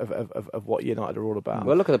measure of what United are all about.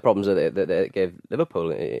 Well, look at the problems that they gave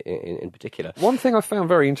Liverpool in particular. One thing I found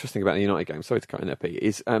very interesting about the United game, sorry to cut in there, Pete,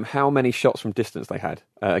 is how many shots from distance they had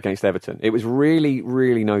against Everton. It was really,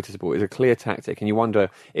 really noticeable. It was a clear tactic, and you wonder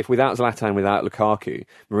if without Zlatan, without Lukaku,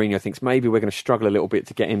 Mourinho thinks maybe we're going to struggle a little bit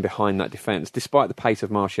to get in behind that defence, despite the pace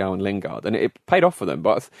of Martial and Lingard. And it paid off for them,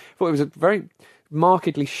 but I thought it was a very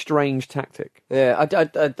markedly strange tactic. Yeah, I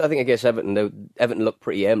think against Everton, Everton looked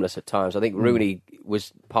pretty aimless at times. I think Rooney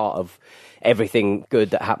was part of everything good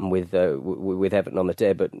that happened with Everton on the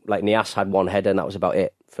day, but like Niasse had 1 header and that was about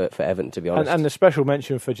it for Everton, to be honest. And the special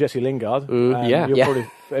mention for Jesse Lingard. We'll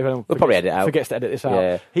probably edit it out. Forgets to edit this out.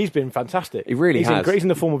 Yeah. He's been fantastic. He really has. He's in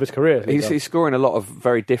the form of his career. He's scoring a lot of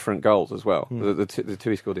very different goals as well. The 2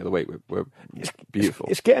 he scored the other week were beautiful.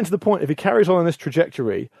 It's getting to the point, if he carries on this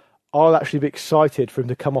trajectory, I'll actually be excited for him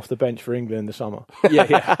to come off the bench for England in the summer.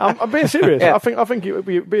 Yeah. I'm being serious. Yeah. I think it would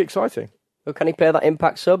be exciting. Well, can he play that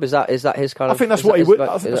impact sub? Is that his kind of? I think that's what he would.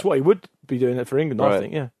 I think that's what he would be doing it for England. Right. I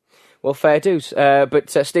think, yeah. Well, fair dues. But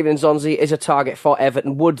Steven Nzonzi is a target for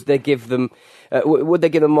Everton. Would they give them? Would they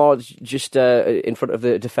give them more just in front of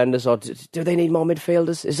the defenders, or do they need more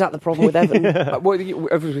midfielders? Is that the problem with Everton? Well,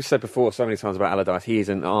 as we said before so many times about Allardyce, he is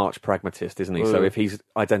an arch pragmatist, isn't he? So if he's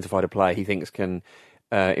identified a player he thinks can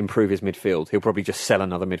improve his midfield, he'll probably just sell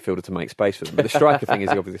another midfielder to make space for them. But the striker thing is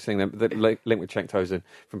the obvious thing. The link with Cenk Tosun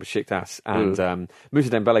from Besiktas and Moussa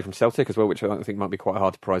Dembele from Celtic as well, which I think might be quite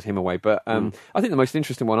hard to prize him away. But I think the most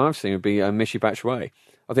interesting one I've seen would be Michy Batshuayi.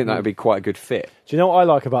 I think that would be quite a good fit. Do you know what I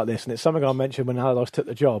like about this? And it's something I mentioned when Allardyce took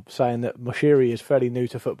the job, saying that Moshiri is fairly new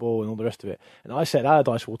to football and all the rest of it. And I said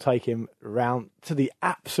Allardyce will take him round to the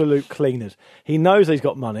absolute cleaners. He knows he's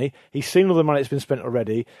got money. He's seen all the money that's been spent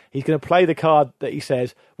already. He's going to play the card that he said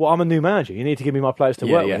players, well, I'm a new manager. You need to give me my players to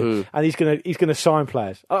work with. And he's gonna sign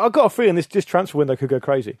players. I've got a feeling this transfer window could go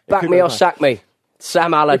crazy. Back me or sack me.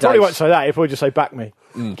 Sam Allardyce. He probably won't say that. He'll probably just say back me.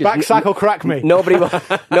 Back sack or crack me. Nobody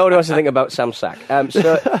wants to think about Sam Sack.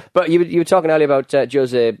 But you were talking earlier about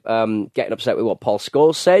Jose getting upset with what Paul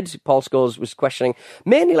Scholes said. Paul Scholes was questioning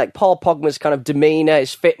mainly like Paul Pogba's kind of demeanour,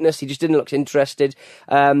 his fitness. He just didn't look interested.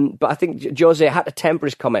 But I think Jose had to temper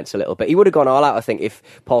his comments a little bit. He would have gone all out, I think, if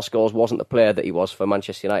Paul Scholes wasn't the player that he was for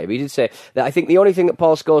Manchester United. But he did say that I think the only thing that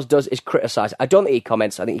Paul Scholes does is criticise. I don't think he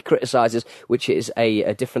comments. I think he criticises, which is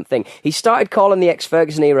a different thing. He started calling the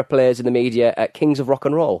ex-Ferguson era players in the media kings of rock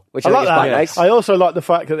and roll, which I think is quite nice. I also like the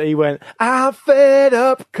fact that he went, I'm fed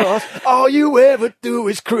up because all you ever do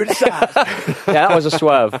is criticise. That was a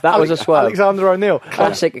swerve. Alexander O'Neill.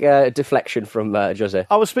 Classic deflection from Jose.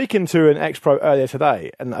 I was speaking to an ex-pro earlier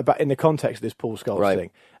today, and about in the context of this Paul Scholes thing,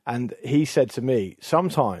 and he said to me,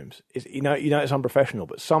 sometimes, you know it's unprofessional,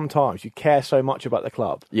 but sometimes you care so much about the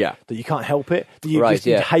club that you can't help it, that you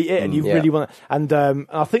you hate it, and you really want to. And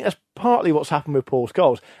I think that's partly what's happened with Paul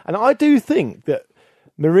Scholes. And I do think that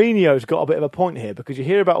Mourinho's got a bit of a point here, because you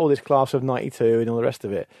hear about all this class of 92 and all the rest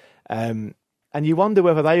of it, and you wonder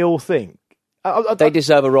whether they all think they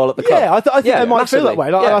deserve a role at the club. Yeah, I think they might feel that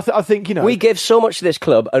way. I think, we give so much to this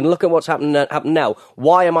club, and look at what's happened now.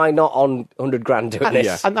 Why am I not on 100 grand doing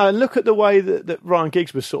this? And look at the way that Ryan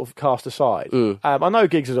Giggs was sort of cast aside. I know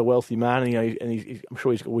Giggs is a wealthy man, and I'm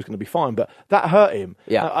sure he's always going to be fine, but that hurt him.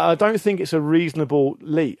 Yeah. I don't think it's a reasonable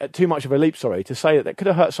leap, too much of a leap, to say that could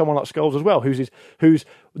have hurt someone like Scholes as well, who's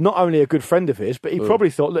not only a good friend of his, but he probably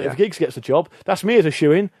thought, look, if Giggs gets the job, that's me as a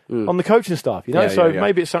shoo-in on the coaching staff,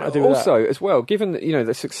 maybe it's something to do with that. Also, as well, given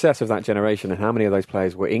the success of that generation and how many of those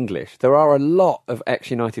players were English, there are a lot of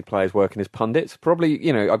ex-United players working as pundits. Probably,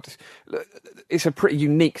 it's a pretty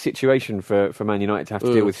unique situation for Man United to have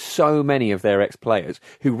to deal with so many of their ex-players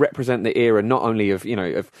who represent the era not only of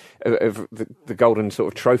the golden sort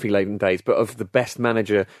of trophy-laden days, but of the best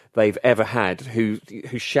manager they've ever had, whose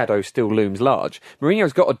shadow still looms large.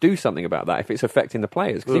 Mourinho's got to do something about that if it's affecting the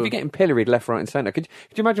players. Because if you're getting pilloried left, right, and centre, could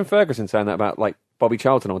you imagine Ferguson saying that about like Bobby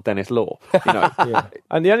Charlton or Dennis Law?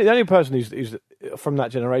 And the only person who's from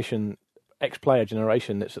that generation, ex-player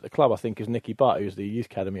generation, that's at the club, I think, is Nicky Butt, who's the youth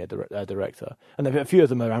academy director, and a few of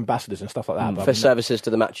them are ambassadors and stuff like that. For services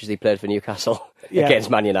to the matches he played for Newcastle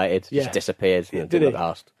against Man United, just disappeared. Did he?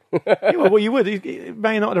 Well, you would.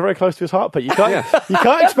 Man United are very close to his heartbeat. You can't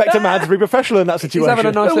expect a man to be professional in that situation. He's having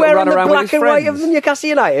a nice little run around with his friends. Wearing the black and white of Newcastle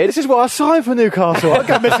United. This is why I signed for Newcastle. I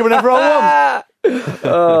can miss him whenever I want.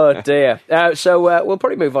 Oh dear. So we'll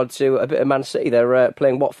probably move on to a bit of Man City. They're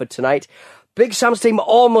playing Watford tonight. Big Sam's team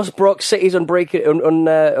almost broke City's unbeaten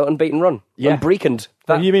run. Yeah. Unbeaconed.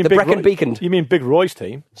 You mean Brecon Beaconed. You mean Big Roy's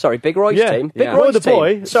team? Sorry, Big Roy's team. Big Roy the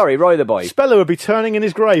boy. Sorry, Roy the boy. Speller would be turning in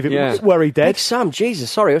his grave were he dead. Big Sam,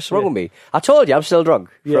 Jesus, sorry, what's wrong with me? I told you, I'm still drunk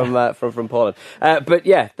from Poland. But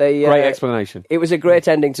yeah, great explanation. It was a great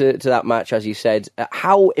ending to that match, as you said.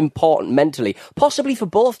 How important mentally, possibly for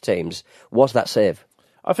both teams, was that save?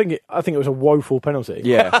 I think it was a woeful penalty.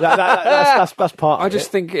 Yeah, that's part. I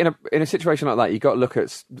just think in a situation like that, you got to look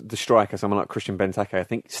at the striker, someone like Christian Benteke. I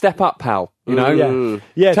think step up, pal. Take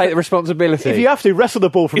the responsibility. If you have to, wrestle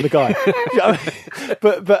the ball from the guy.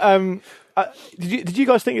 Did you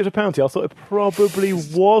guys think it was a penalty? I thought it probably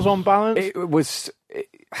was on balance. It was.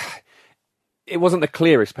 It wasn't the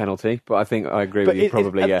clearest penalty, but I think I agree with you.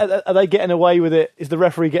 Are they getting away with it? Is the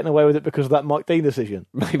referee getting away with it because of that Mike Dean decision?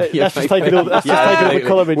 Maybe. That's just taking all the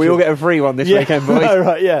column. We all get a free one this weekend, boys.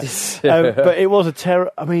 Right, yeah. But it was a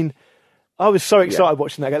terror. I mean, I was so excited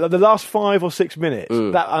watching that game. Like the last 5 or 6 minutes,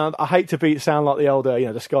 that I hate to sound like the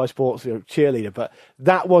older, the Sky Sports cheerleader, but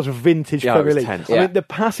that was vintage Premier League. Tense. I mean, the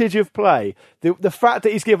passage of play, the fact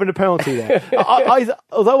that he's given a penalty there.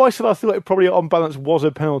 Although I thought it probably on balance was a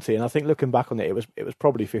penalty, and I think looking back on it, it was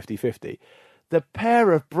probably 50-50. The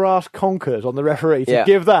pair of brass conkers on the referee to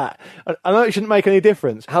give that, I know it shouldn't make any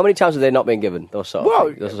difference. How many times have they not been given those sort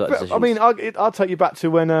of decisions? I mean, I'll take you back to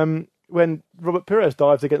when Robert Pires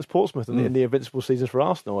dived against Portsmouth in the invincible seasons for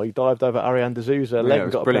Arsenal. He dived over Ariane de Souza's leg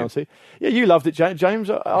and got a penalty. Yeah, you loved it, James.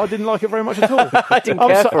 I didn't like it very much at all. I didn't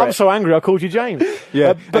care for it. I'm so angry I called you James.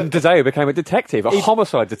 Yeah, and De Gea became a detective, a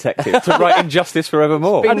homicide detective, to write Injustice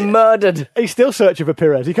Forevermore. He's been murdered. He's still searching for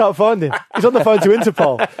Pires. He can't find him. He's on the phone to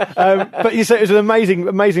Interpol. But you say it was an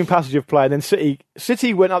amazing passage of play, and then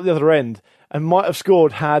City went up the other end and might have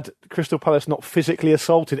scored had Crystal Palace not physically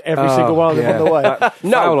assaulted every single one of them on the way.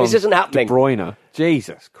 No, this isn't happening. De Bruyne.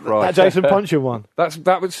 Jesus Christ. That Jason Puncheon one.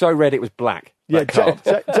 That was so red it was black. Yeah,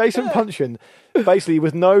 Jason Puncheon basically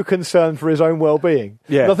with no concern for his own well-being.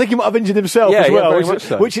 Yeah. And I think he might have injured himself as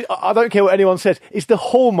well, which is, I don't care what anyone says, is the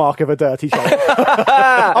hallmark of a dirty channel.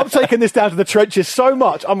 I'm taking this down to the trenches so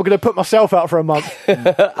much, I'm going to put myself out for a month.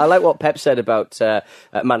 I like what Pep said about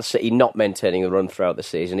Man City not maintaining the run throughout the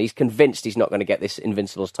season. He's convinced he's not going to get this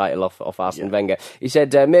Invincibles title off Arsene Wenger. He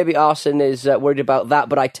said, maybe Arsene is worried about that,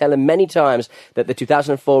 but I tell him many times that the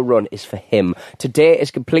 2004 run is for him. Today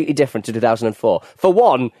is completely different to 2004. For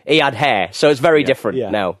one, he had hair, so it's very different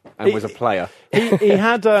now. And was a player. He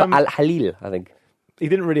had... Al-Halil, I think. He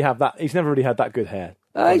didn't really have that. He's never really had that good hair.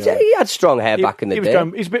 He had strong hair back in the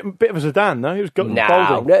day. He's a bit of a Zidane, though. He was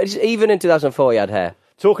balding. No, even in 2004 he had hair.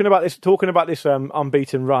 Talking about this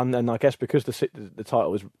unbeaten run, and I guess because the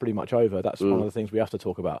title was pretty much over, that's one of the things we have to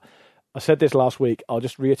talk about. I said this last week. I'll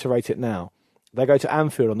just reiterate it now. They go to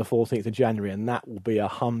Anfield on the 14th of January, and that will be a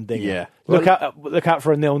humdinger. Yeah. Look out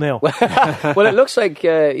for a 0-0. Well, it looks like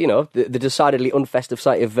the decidedly unfestive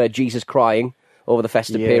sight of Jesus crying over the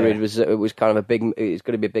festive period was kind of it's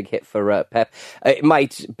going to be a big hit for Pep. It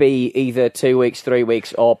might be either 2 weeks, 3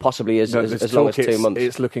 weeks, or possibly as long as 2 months.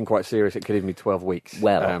 It's looking quite serious. It could even be 12 weeks.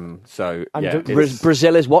 Well,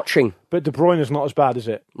 Brazil is watching. But De Bruyne is not as bad, is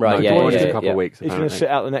it? Right, De Bruyne is a couple of weeks. He's going to sit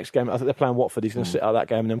out the next game. I think they're playing Watford. He's going to sit out that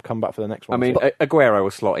game and then come back for the next one. I mean, Aguero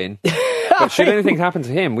will slot in. But should anything happen to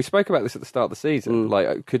him? We spoke about this at the start of the season.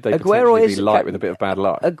 Like, could they potentially be light with a bit of bad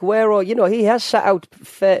luck? Aguero, he has sat out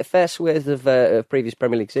fair swathes of previous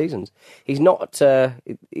Premier League seasons. He's not a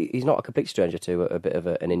complete stranger to a bit of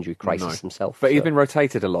an injury crisis himself. But he's been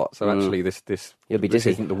rotated a lot, so actually this He'll be dizzy.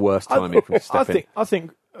 Isn't the worst timing for him to step in. I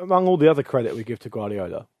think among all the other credit we give to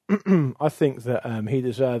Guardiola, I think that he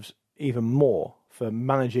deserves even more for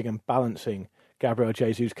managing and balancing Gabriel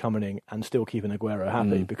Jesus coming in and still keeping Aguero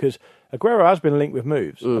happy, because Aguero has been linked with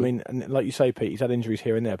moves. I mean, and like you say, Pete, he's had injuries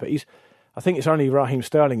here and there, but I think it's only Raheem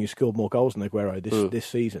Sterling who scored more goals than Aguero this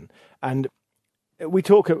season. And we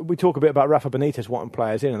talk a bit about Rafa Benitez wanting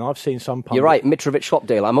players in, and I've seen some pundits... You're right, Mitrovic swap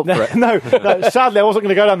deal, I'm up for it. No, sadly I wasn't going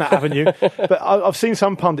to go down that avenue, but I've seen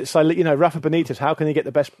some pundits say, Rafa Benitez, how can he get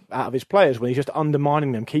the best out of his players when he's just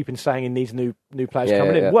undermining them, keeping saying he needs new players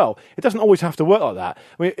coming in? Well, it doesn't always have to work like that.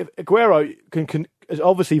 I mean, if Aguero has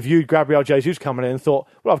obviously viewed Gabriel Jesus coming in and thought,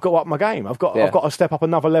 well, I've got to up my game. I've got to step up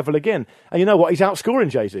another level again. And you know what? He's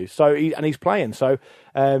outscoring Jesus, and he's playing. So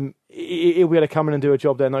he'll be able to come in and do a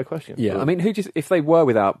job there, no question. Yeah, I mean, if they were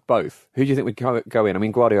without both, who do you think would go in? I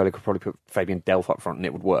mean, Guardiola could probably put Fabian Delph up front and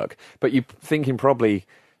it would work. But you're thinking probably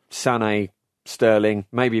Sané, Sterling,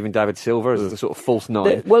 maybe even David Silva as the sort of false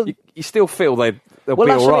nine. You still feel they'll be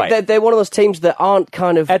all right. They're one of those teams that aren't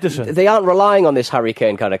kind of Edison. They aren't relying on this Harry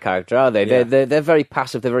Kane kind of character, are they? Yeah. They're very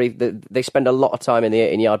passive. They spend a lot of time in the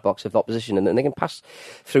 18-yard box of opposition, and they can pass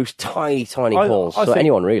through tiny balls. So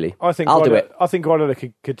anyone really. I'll do it. I think Guardiola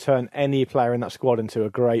could turn any player in that squad into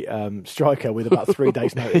a great striker with about 3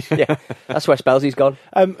 days' notice. Yeah, that's where Spelsy's gone.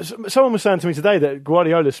 Someone was saying to me today that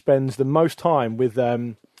Guardiola spends the most time with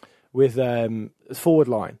forward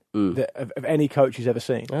line of any coach he's ever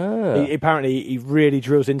seen. Apparently, he really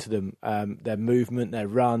drills into them, their movement, their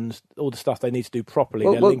runs, all the stuff they need to do properly,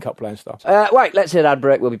 their link-up play and stuff. Right, let's hit ad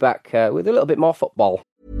break. We'll be back with a little bit more football.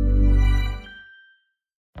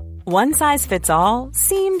 One size fits all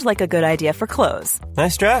seemed like a good idea for clothes.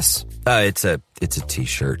 Nice dress. It's a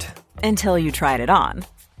T-shirt. Until you tried it on.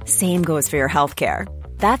 Same goes for your healthcare.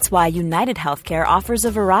 That's why United Healthcare offers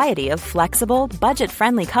a variety of flexible,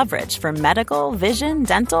 budget-friendly coverage for medical, vision,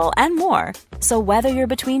 dental, and more. So whether you're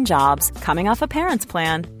between jobs, coming off a parent's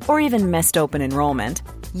plan, or even missed open enrollment,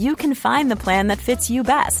 you can find the plan that fits you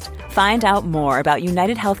best. Find out more about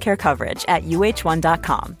United Healthcare coverage at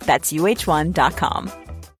uh1.com. That's uh1.com.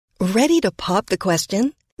 Ready to pop the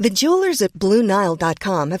question? The jewelers at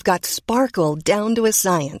BlueNile.com have got sparkle down to a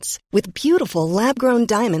science with beautiful lab-grown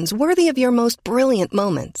diamonds worthy of your most brilliant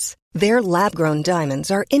moments. Their lab-grown diamonds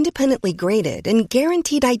are independently graded and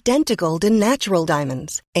guaranteed identical to natural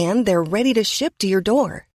diamonds, and they're ready to ship to your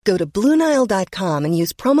door. Go to BlueNile.com and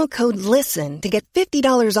use promo code LISTEN to get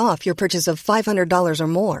 $50 off your purchase of $500 or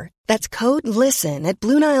more. That's code LISTEN at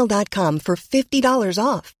BlueNile.com for $50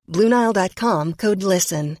 off. BlueNile.com, code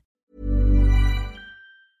LISTEN.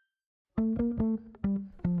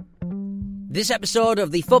 This episode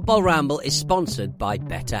of the Football Ramble is sponsored by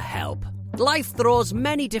BetterHelp. Life throws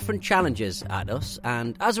many different challenges at us,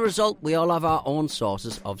 and as a result, we all have our own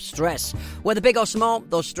sources of stress. Whether big or small,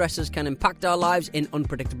 those stresses can impact our lives in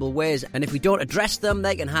unpredictable ways, and if we don't address them,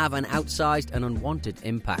 they can have an outsized and unwanted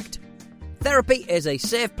impact. Therapy is a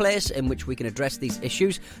safe place in which we can address these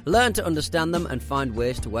issues, learn to understand them and find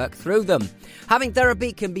ways to work through them. Having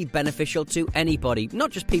therapy can be beneficial to anybody, not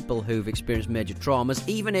just people who've experienced major traumas,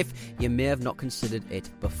 even if you may have not considered it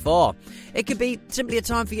before. It could be simply a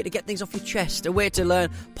time for you to get things off your chest, a way to learn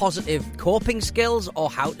positive coping skills or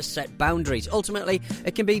how to set boundaries. Ultimately,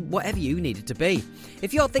 it can be whatever you need it to be.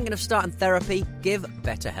 If you're thinking of starting therapy, give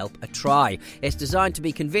BetterHelp a try. It's designed to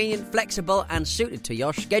be convenient, flexible and suited to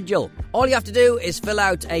your schedule. All you have to do is fill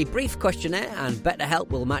out a brief questionnaire and BetterHelp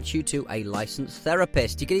will match you to a licensed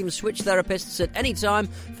therapist. You can even switch therapists at any time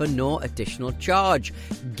for no additional charge.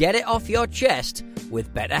 Get it off your chest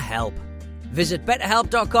with BetterHelp. Visit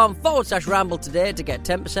betterhelp.com/ramble today to get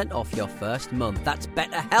 10% off your first month. That's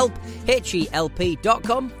BetterHelp,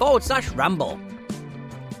 HELP.com/ramble.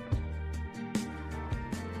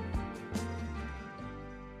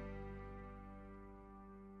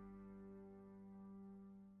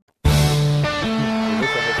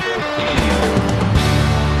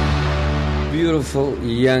 Beautiful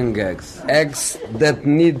young eggs. Eggs that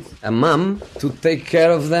need a mum to take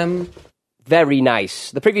care of them. Very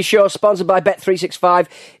nice. The previous show, sponsored by Bet365,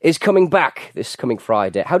 is coming back this coming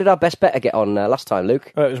Friday. How did our best better get on last time,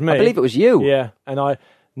 Luke? It was me. I believe it was you. Yeah, and I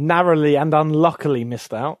narrowly and unluckily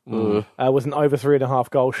missed out with an over 3.5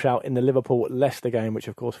 goal shout in the Liverpool-Leicester game, which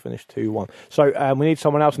of course finished 2-1. So we need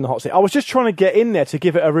someone else in the hot seat. I was just trying to get in there to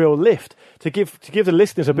give it a real lift, to give the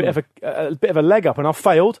listeners a bit of a leg up, and I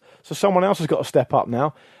failed. So someone else has got to step up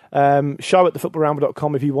now. Show at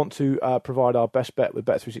thefootballramble.com if you want to provide our best bet with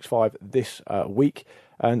Bet365 this week,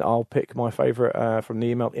 and I'll pick my favourite from the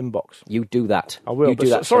email inbox. You do that. I will. You do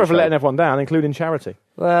that. Sorry for letting everyone down, including charity.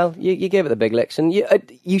 Well, you gave it the big licks, and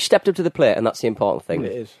you stepped up to the plate, and that's the important thing.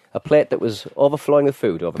 It is. A plate that was overflowing with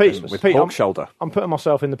food over Christmas. With pork shoulder. I'm putting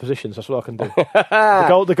myself in the positions. That's what I can do.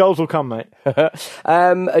 The goals will come, mate.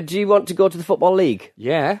 Do you want to go to the Football League?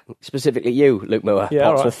 Yeah. Specifically you, Luke Moore,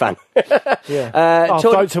 Portsmouth fan. Yeah. Wants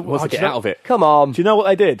to get out of it. Come on. Do you know what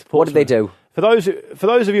they did? What did they do? For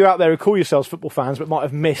those of you out there who call yourselves football fans but might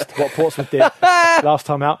have missed what Portsmouth did last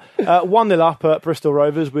time out, 1-0 up at Bristol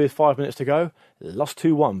Rovers with 5 minutes to go. Lost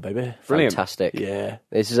 2-1, baby. Brilliant. Fantastic. Yeah.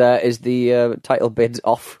 Is the title bid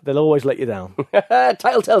off? They'll always let you down.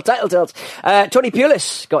 Title tells. Tony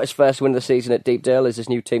Pulis got his first win of the season at Deepdale as his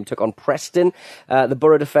new team took on Preston. The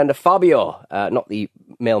Borough defender Fabio, not the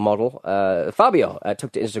male model, Fabio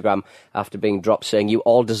took to Instagram after being dropped saying, "You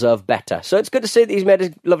all deserve better." So it's good to see that he's made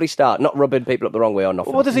a lovely start, not rubbing people up the wrong way or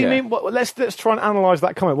nothing. What does he mean? Let's try and analyse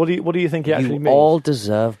that comment. What do you think he actually means? You all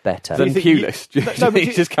deserve better. Than Pulis.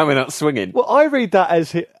 He's just coming out swinging. Well, I read that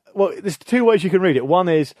as... there's two ways you can read it. One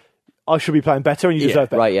is, I should be playing better and you deserve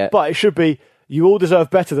better. Right, yeah. But it should be, you all deserve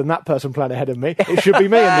better than that person playing ahead of me. It should be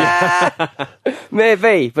me and you.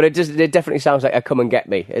 Maybe, but it definitely sounds like a come and get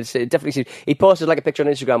me. It definitely seems... He posted like a picture on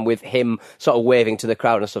Instagram with him sort of waving to the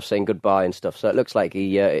crowd and stuff, saying goodbye and stuff. So it looks like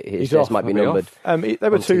his days might be numbered. They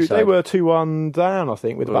were 2-1 down, I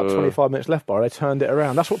think, with about 25 minutes left by. They turned it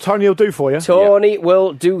around. That's what Tony will do for you. Tony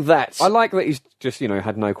will do that. I like that he's just,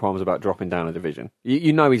 had no qualms about dropping down a division.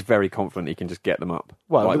 You know he's very confident he can just get them up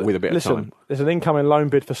with a bit of time. There's an incoming loan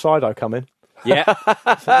bid for Sido coming. Yeah.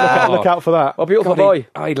 Look out for that. Oh, beautiful boy.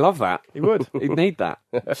 He'd love that. He would. He'd need that.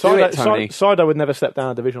 Sido would never step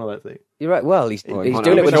down a division, I don't think. You're right. Well, he's doing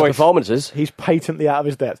it with his performances. He's patently out of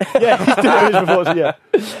his depth. Yeah, he's doing it with his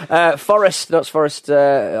performances,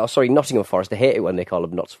 yeah. Nottingham Forest. I hate it when they call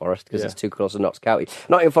them Notts Forest because it's too close to Notts County.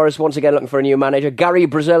 Nottingham Forest once again looking for a new manager. Gary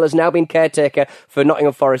Brazil has now been caretaker for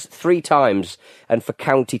Nottingham Forest 3 times and for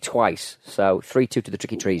County twice. So 3-2 to the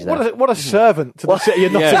Tricky Trees there. What a servant to the city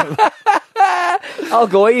of Nottingham. I'll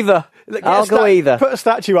go either. Put a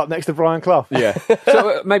statue up next to Brian Clough. Yeah.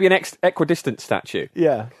 So maybe an equidistant statue.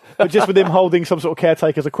 Yeah. But just with him holding some sort of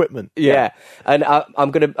caretaker's equipment. Yeah. And I'm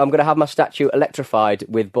gonna have my statue electrified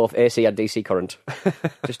with both AC and DC current,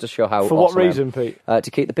 just to show how. For what reason, Pete?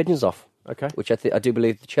 To keep the pigeons off. Okay. Which I do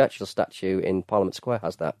believe the Churchill statue in Parliament Square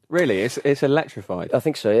has that. Really, it's electrified. I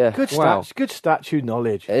think so. Yeah. Good statue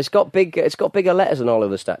knowledge. It's got bigger letters than all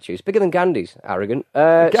of the statues, bigger than Gandhi's. Arrogant.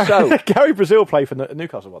 Gary Brazil played for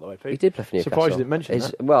Newcastle, by the way, Pete. He did play for Newcastle. Surprised you didn't mention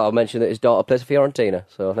that. Well, I'll mention that his daughter plays for Fiorentina.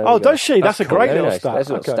 So does she? That's a great little stat. There's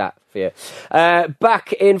a little stat for you.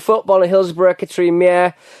 Back in football in Hillsborough, Katrine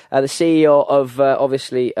Meyer, the CEO of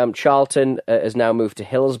obviously Charlton, has now moved to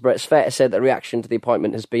Hillsborough. It's fair to say that the reaction to the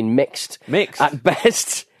appointment has been mixed. At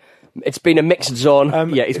best. It's been a mixed zone.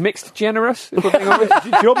 Is mixed generous? If we're being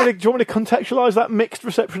do you want me to contextualise that mixed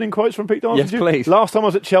reception in quotes from Pete Donaldson? Yes, please. Last time I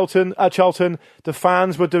was at Charlton, the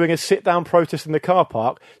fans were doing a sit-down protest in the car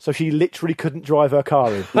park, so she literally couldn't drive her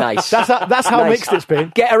car in. Nice. That's how mixed it's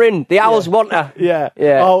been. Get her in. The Owls want her. Yeah.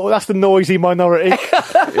 Yeah. Oh, that's the noisy minority.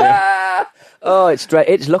 Oh,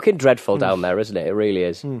 it's looking dreadful down there, isn't it? It really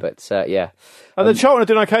is. But yeah. And the Charlton are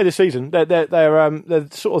doing okay this season. They're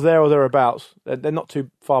sort of there or thereabouts. They're not too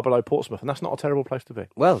far below Portsmouth, and that's not a terrible place to be.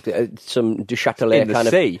 Well, some Du Châtelet kind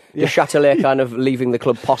of Du Châtelet kind of leaving the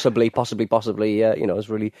club possibly, has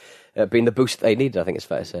really been the boost they needed. I think it's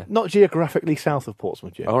fair to say. Not geographically south of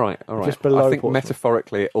Portsmouth, Jim. All right. Just below. I think Portsmouth.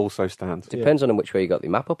 metaphorically it also stands. Depends on which way you got the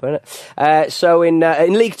map up, innit? So in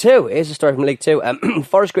League Two, here's a story from League Two.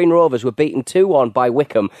 Forest Green Rovers were beaten 2-1 by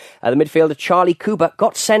Wickham. The midfielder Charlie Cooper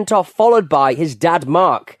got sent off, followed by his dad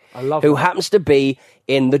Mark, who happens to be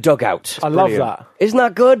in the dugout. I love that. Isn't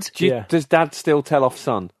that good? Does dad still tell off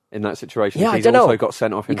son in that situation? Yeah, He's I don't also know. got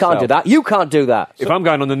sent off You himself. can't do that. You can't do that. If I'm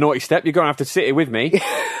going on the naughty step, you're going to have to sit here with me.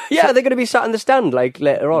 Yeah, they're going to be sat in the stand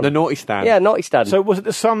later on. The naughty stand. Yeah, naughty stand. So was it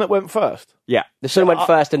the son that went first? Yeah. The son went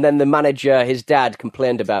first, and then the manager, his dad,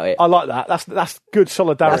 complained about it. I like that. That's good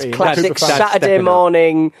solidarity. That's classic Saturday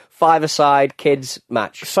morning, five-a-side kids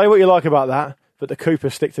match. Say what you like about that, but the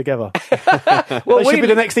Coopers stick together. Well, they should be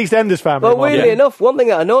the next EastEnders family. Well, weirdly enough, one thing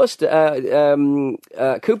that I noticed,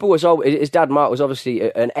 Cooper was his dad Mark was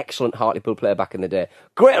obviously an excellent Hartlepool player back in the day.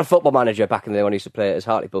 Great football manager back in the day when he used to play as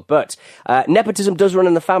Hartlepool. But nepotism does run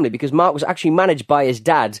in the family because Mark was actually managed by his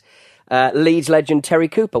dad, Leeds legend Terry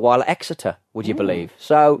Cooper, while at Exeter, would you believe?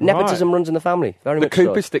 So nepotism runs in the family. Very much so. The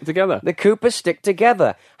Coopers stick together. The Coopers stick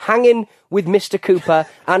together, hanging with Mr. Cooper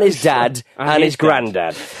and his dad and his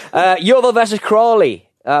granddad. Yeovil versus Crawley.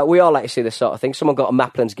 We all like to see this sort of thing. Someone got a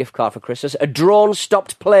Maplin's gift card for Christmas. A drawn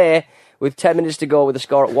stopped play with 10 minutes to go with the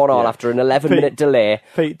score at 1-1 after an 11-minute delay.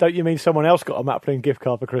 Pete, don't you mean someone else got a Maplin gift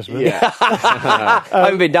card for Christmas? Yeah. I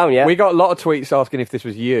haven't been down yet. We got a lot of tweets asking if this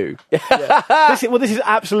was you. This is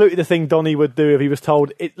absolutely the thing Donny would do if he was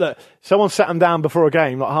told. Look, someone sat him down before a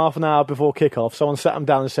game, like half an hour before kickoff. Someone sat him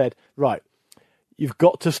down and said, right, you've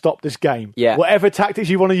got to stop this game. Yeah. Whatever tactics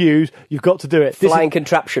you want to use, you've got to do it. Flying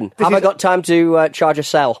contraption. Have I got time to charge a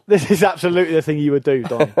cell? This is absolutely the thing you would do,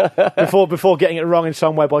 Donny. before getting it wrong in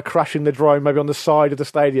some way by crashing the drone maybe on the side of the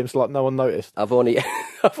stadium so like no one noticed. I've only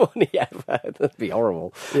ever, that'd be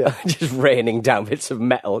horrible. Yeah. Just raining down bits of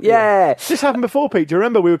metal. Yeah. This happened before, Pete. Do you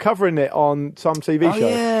remember we were covering it on some TV show?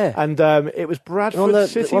 Yeah. And it was Bradford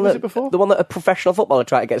City, was it before? The one that a professional footballer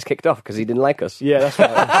tried to get us kicked off because he didn't like us. Yeah, that's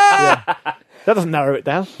right. Yeah. That doesn't narrow it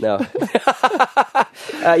down. No.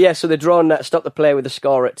 So the drone stopped the play with the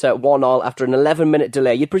score at 1-1 after an 11-minute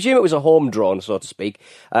delay. You'd presume it was a home drone, so to speak.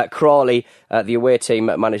 Crawley, the away team,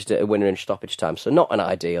 managed to win in stoppage time, so not an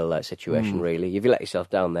ideal situation, really. You've let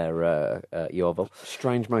yourself down there, Yeovil.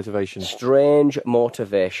 Strange motivation.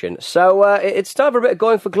 So it's time for a bit of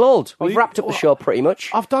going for gold. We've wrapped up the show pretty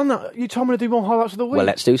much. I've done that. You told me to do more highlights of the week. Well,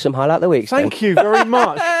 let's do some highlight of the week. Thank you very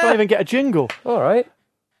much. Don't even get a jingle. All right.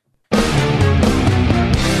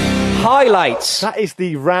 Highlights. That is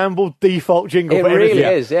the Ramble default jingle. It really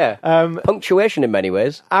is, yeah. Punctuation in many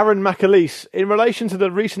ways. Aaron McAleese, in relation to the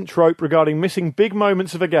recent trope regarding missing big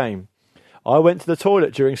moments of a game, I went to the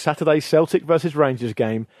toilet during Saturday's Celtic versus Rangers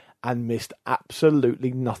game and missed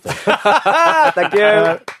absolutely nothing. Thank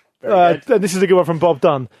you. This is a good one from Bob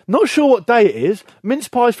Dunn. Not sure what day it is, mince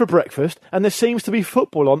pies for breakfast, and there seems to be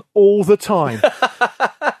football on all the time.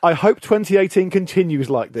 I hope 2018 continues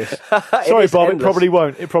like this. Sorry, Bob, endless.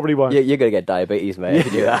 It probably won't. You're going to get diabetes, mate, if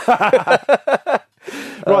you do that.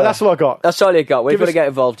 Right, that's all I got. That's all you got. We've got to get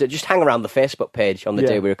involved. Just hang around the Facebook page on the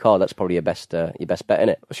day we record. That's probably your best bet, isn't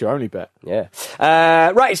it? That's your only bet. Yeah.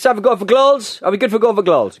 Right, it's time for going for Glolds. Are we good for going for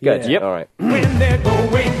Glolds? Good. Yeah. Yep. All right. When they're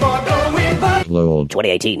going for Glolds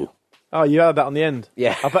 2018. Oh, you added that on the end.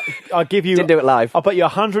 Yeah. I'll give you. Didn't do it live. I'll bet you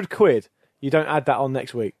 £100 you don't add that on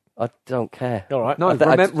next week. I don't care. All right. No,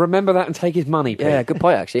 remember that and take his money, Pete. Yeah, good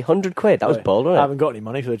point, actually. £100. That was bold, wasn't it? I haven't got any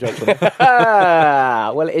money for the joke's on it.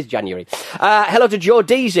 Well, it is January. Hello to Joe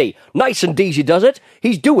Deasy. Nice and Deasy does it.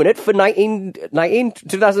 He's doing it for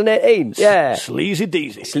 2018. Yeah. Sleazy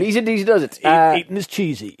Deasy. Sleazy Deasy does it. Eating is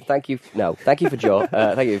cheesy. Thank you. No, thank you for Joe.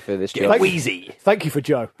 Thank you for this, Joe. Wheezy. Thank you for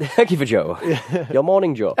Joe. Thank you for Joe. Your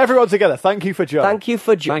morning, Joe. Everyone together. Thank you for Joe. Thank you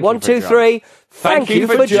for Joe. Thank 1, you for 2, Joe. 3. Thank you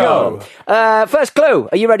for Joe. First clue.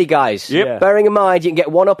 Are you ready ready, guys. Yep. Bearing in mind, you can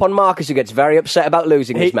get one up on Marcus, who gets very upset about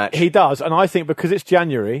losing this match. He does, and I think because it's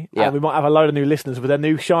January, and we might have a load of new listeners with their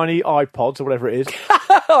new shiny iPods or whatever it is.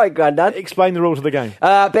 Hi, Grandad. Explain the rules of the game.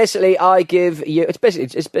 Basically, I give you. It's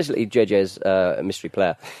basically JJ's mystery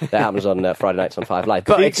player that happens on Friday nights on 5 Live.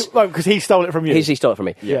 But because he stole it from you. He stole it from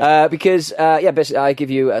me. Yeah. Basically, I give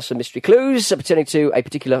you some mystery clues pertaining to a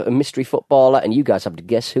particular mystery footballer, and you guys have to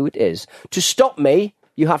guess who it is. To stop me,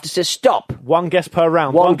 you have to say stop. One guess per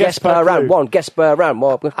round. One guess per round. clue. One guess per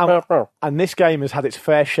round. And this game has had its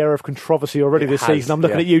fair share of controversy already this season. I'm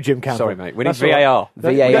looking at you, Jim Campbell. Sorry, mate. We need VAR.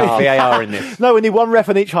 VAR in this. No, we need one ref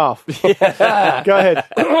in each half. Go ahead.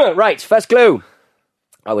 Right, first clue.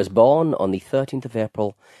 I was born on the 13th of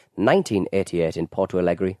April, 1988 in Porto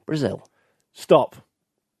Alegre, Brazil. Stop.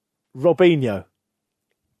 Robinho.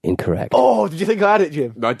 Incorrect. Oh, did you think I had it,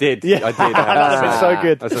 Jim? I did. Yeah. I did. That's so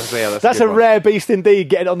good. That's a rare beast indeed,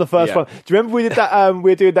 getting it on the first one. Do you remember we did that? We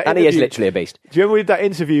were doing that and interview? he is literally a beast. Do you remember we did that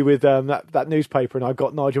interview with that newspaper and I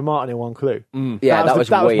got Nigel Martin in one clue? Yeah, that was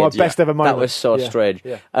my best ever moment. That was so strange.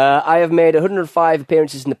 Yeah. I have made 105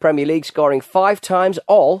 appearances in the Premier League, scoring 5 times,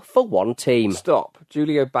 all for one team. Stop.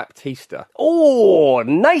 Julio Baptista. Oh,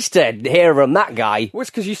 nice to hear from that guy. Well, it's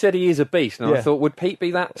because you said he is a beast, and I thought, would Pete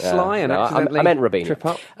be that sly and accidentally I meant Robinho. trip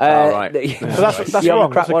up? So Right. that's You're on wrong.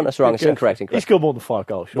 the crap one. That's wrong. It's incorrect. He scored more than 5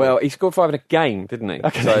 goals. Surely. Well, he scored 5 in a game, didn't he?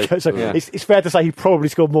 Okay, so it's fair to say he probably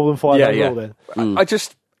scored more than 5 overall then. I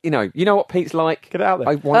just, you know what Pete's like? Get it out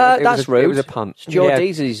there. That's rude. It was a punt. It's Joe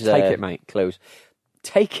Deasy's take it, mate. Clues.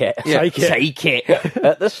 Take it. Yeah. Take it.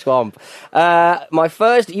 At the Swamp. My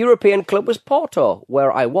first European club was Porto,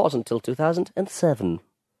 where I was until 2007.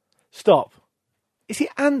 Stop. Is it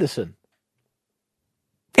Anderson?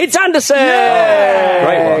 It's Anderson! Yeah!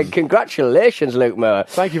 Great one. Congratulations, Luke Moore.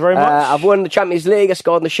 Thank you very much. I've won the Champions League. I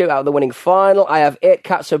scored in the shootout of the winning final. I have 8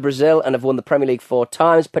 caps for Brazil and have won the Premier League 4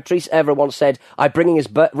 times. Patrice Evra once said, I bring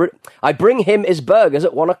him his burgers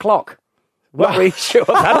at 1 o'clock. Not really sure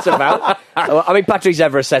what that's about. I mean, Patrice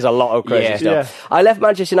Evra says a lot of crazy stuff. I left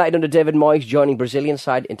Manchester United under David Moyes, joining Brazilian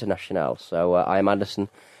side Internacional. So I am Anderson.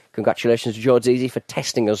 Congratulations to George Easy for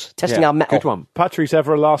testing our metal. Good one. Patrice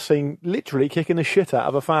Evra last seen literally kicking the shit out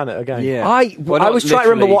of a fan at a game. Yeah. I was trying to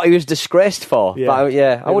remember what he was disgraced for. Yeah. But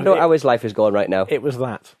I wonder how his life is going right now. It was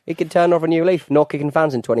that. He could turn over a new leaf. No kicking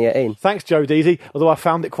fans in 2018. Thanks, Joe Deasy, although I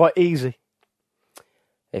found it quite easy.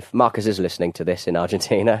 If Marcus is listening to this in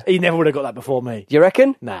Argentina, he never would have got that before me. Do you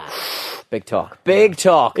reckon? Nah. Big talk. Big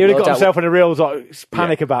talk. He would have got himself in a real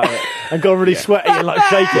panic about it and gone really sweaty and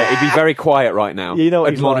shaking. Yeah, he'd be very quiet right now, you know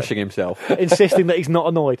what admonishing himself. Insisting that he's not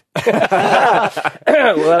annoyed.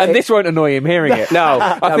 And this won't annoy him hearing it. No.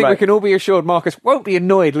 I think we can all be assured Marcus won't be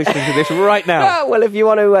annoyed listening to this right now. Well, if you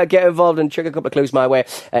want to get involved and chuck a couple of clues my way,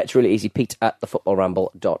 it's really easy.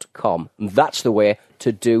 Pete@thefootballramble.com. That's the way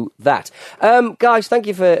to do that. Guys, thank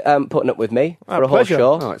you for putting up with me for a whole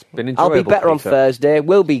show. Oh, it's been enjoyable. I'll be better on Peter. Thursday.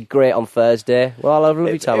 We'll be great on Thursday. Well, I'll have a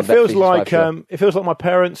lovely time. It feels like my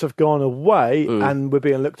parents have gone away and we're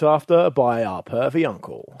being looked after by our pervy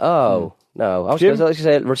uncle. Oh, no. I was going to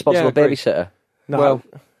say responsible babysitter. No. Well,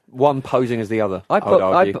 one posing as the other.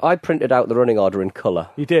 I printed out the running order in colour.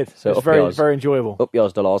 You did. So it's very, very enjoyable. Up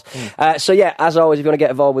yours, Dolores. So yeah, as always, if you want to get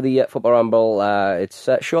involved with the Football Ramble, it's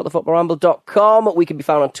show@thefootballramble.com. We can be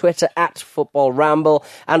found on Twitter @FootballRamble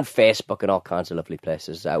and Facebook and all kinds of lovely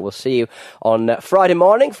places. We'll see you on Friday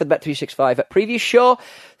morning for the Bet365 preview show.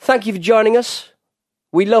 Thank you for joining us.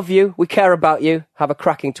 We love you. We care about you. Have a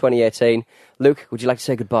cracking 2018. Luke, would you like to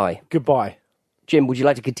say goodbye? Goodbye. Jim, would you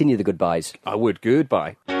like to continue the goodbyes? I would.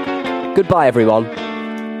 Goodbye. Goodbye, everyone.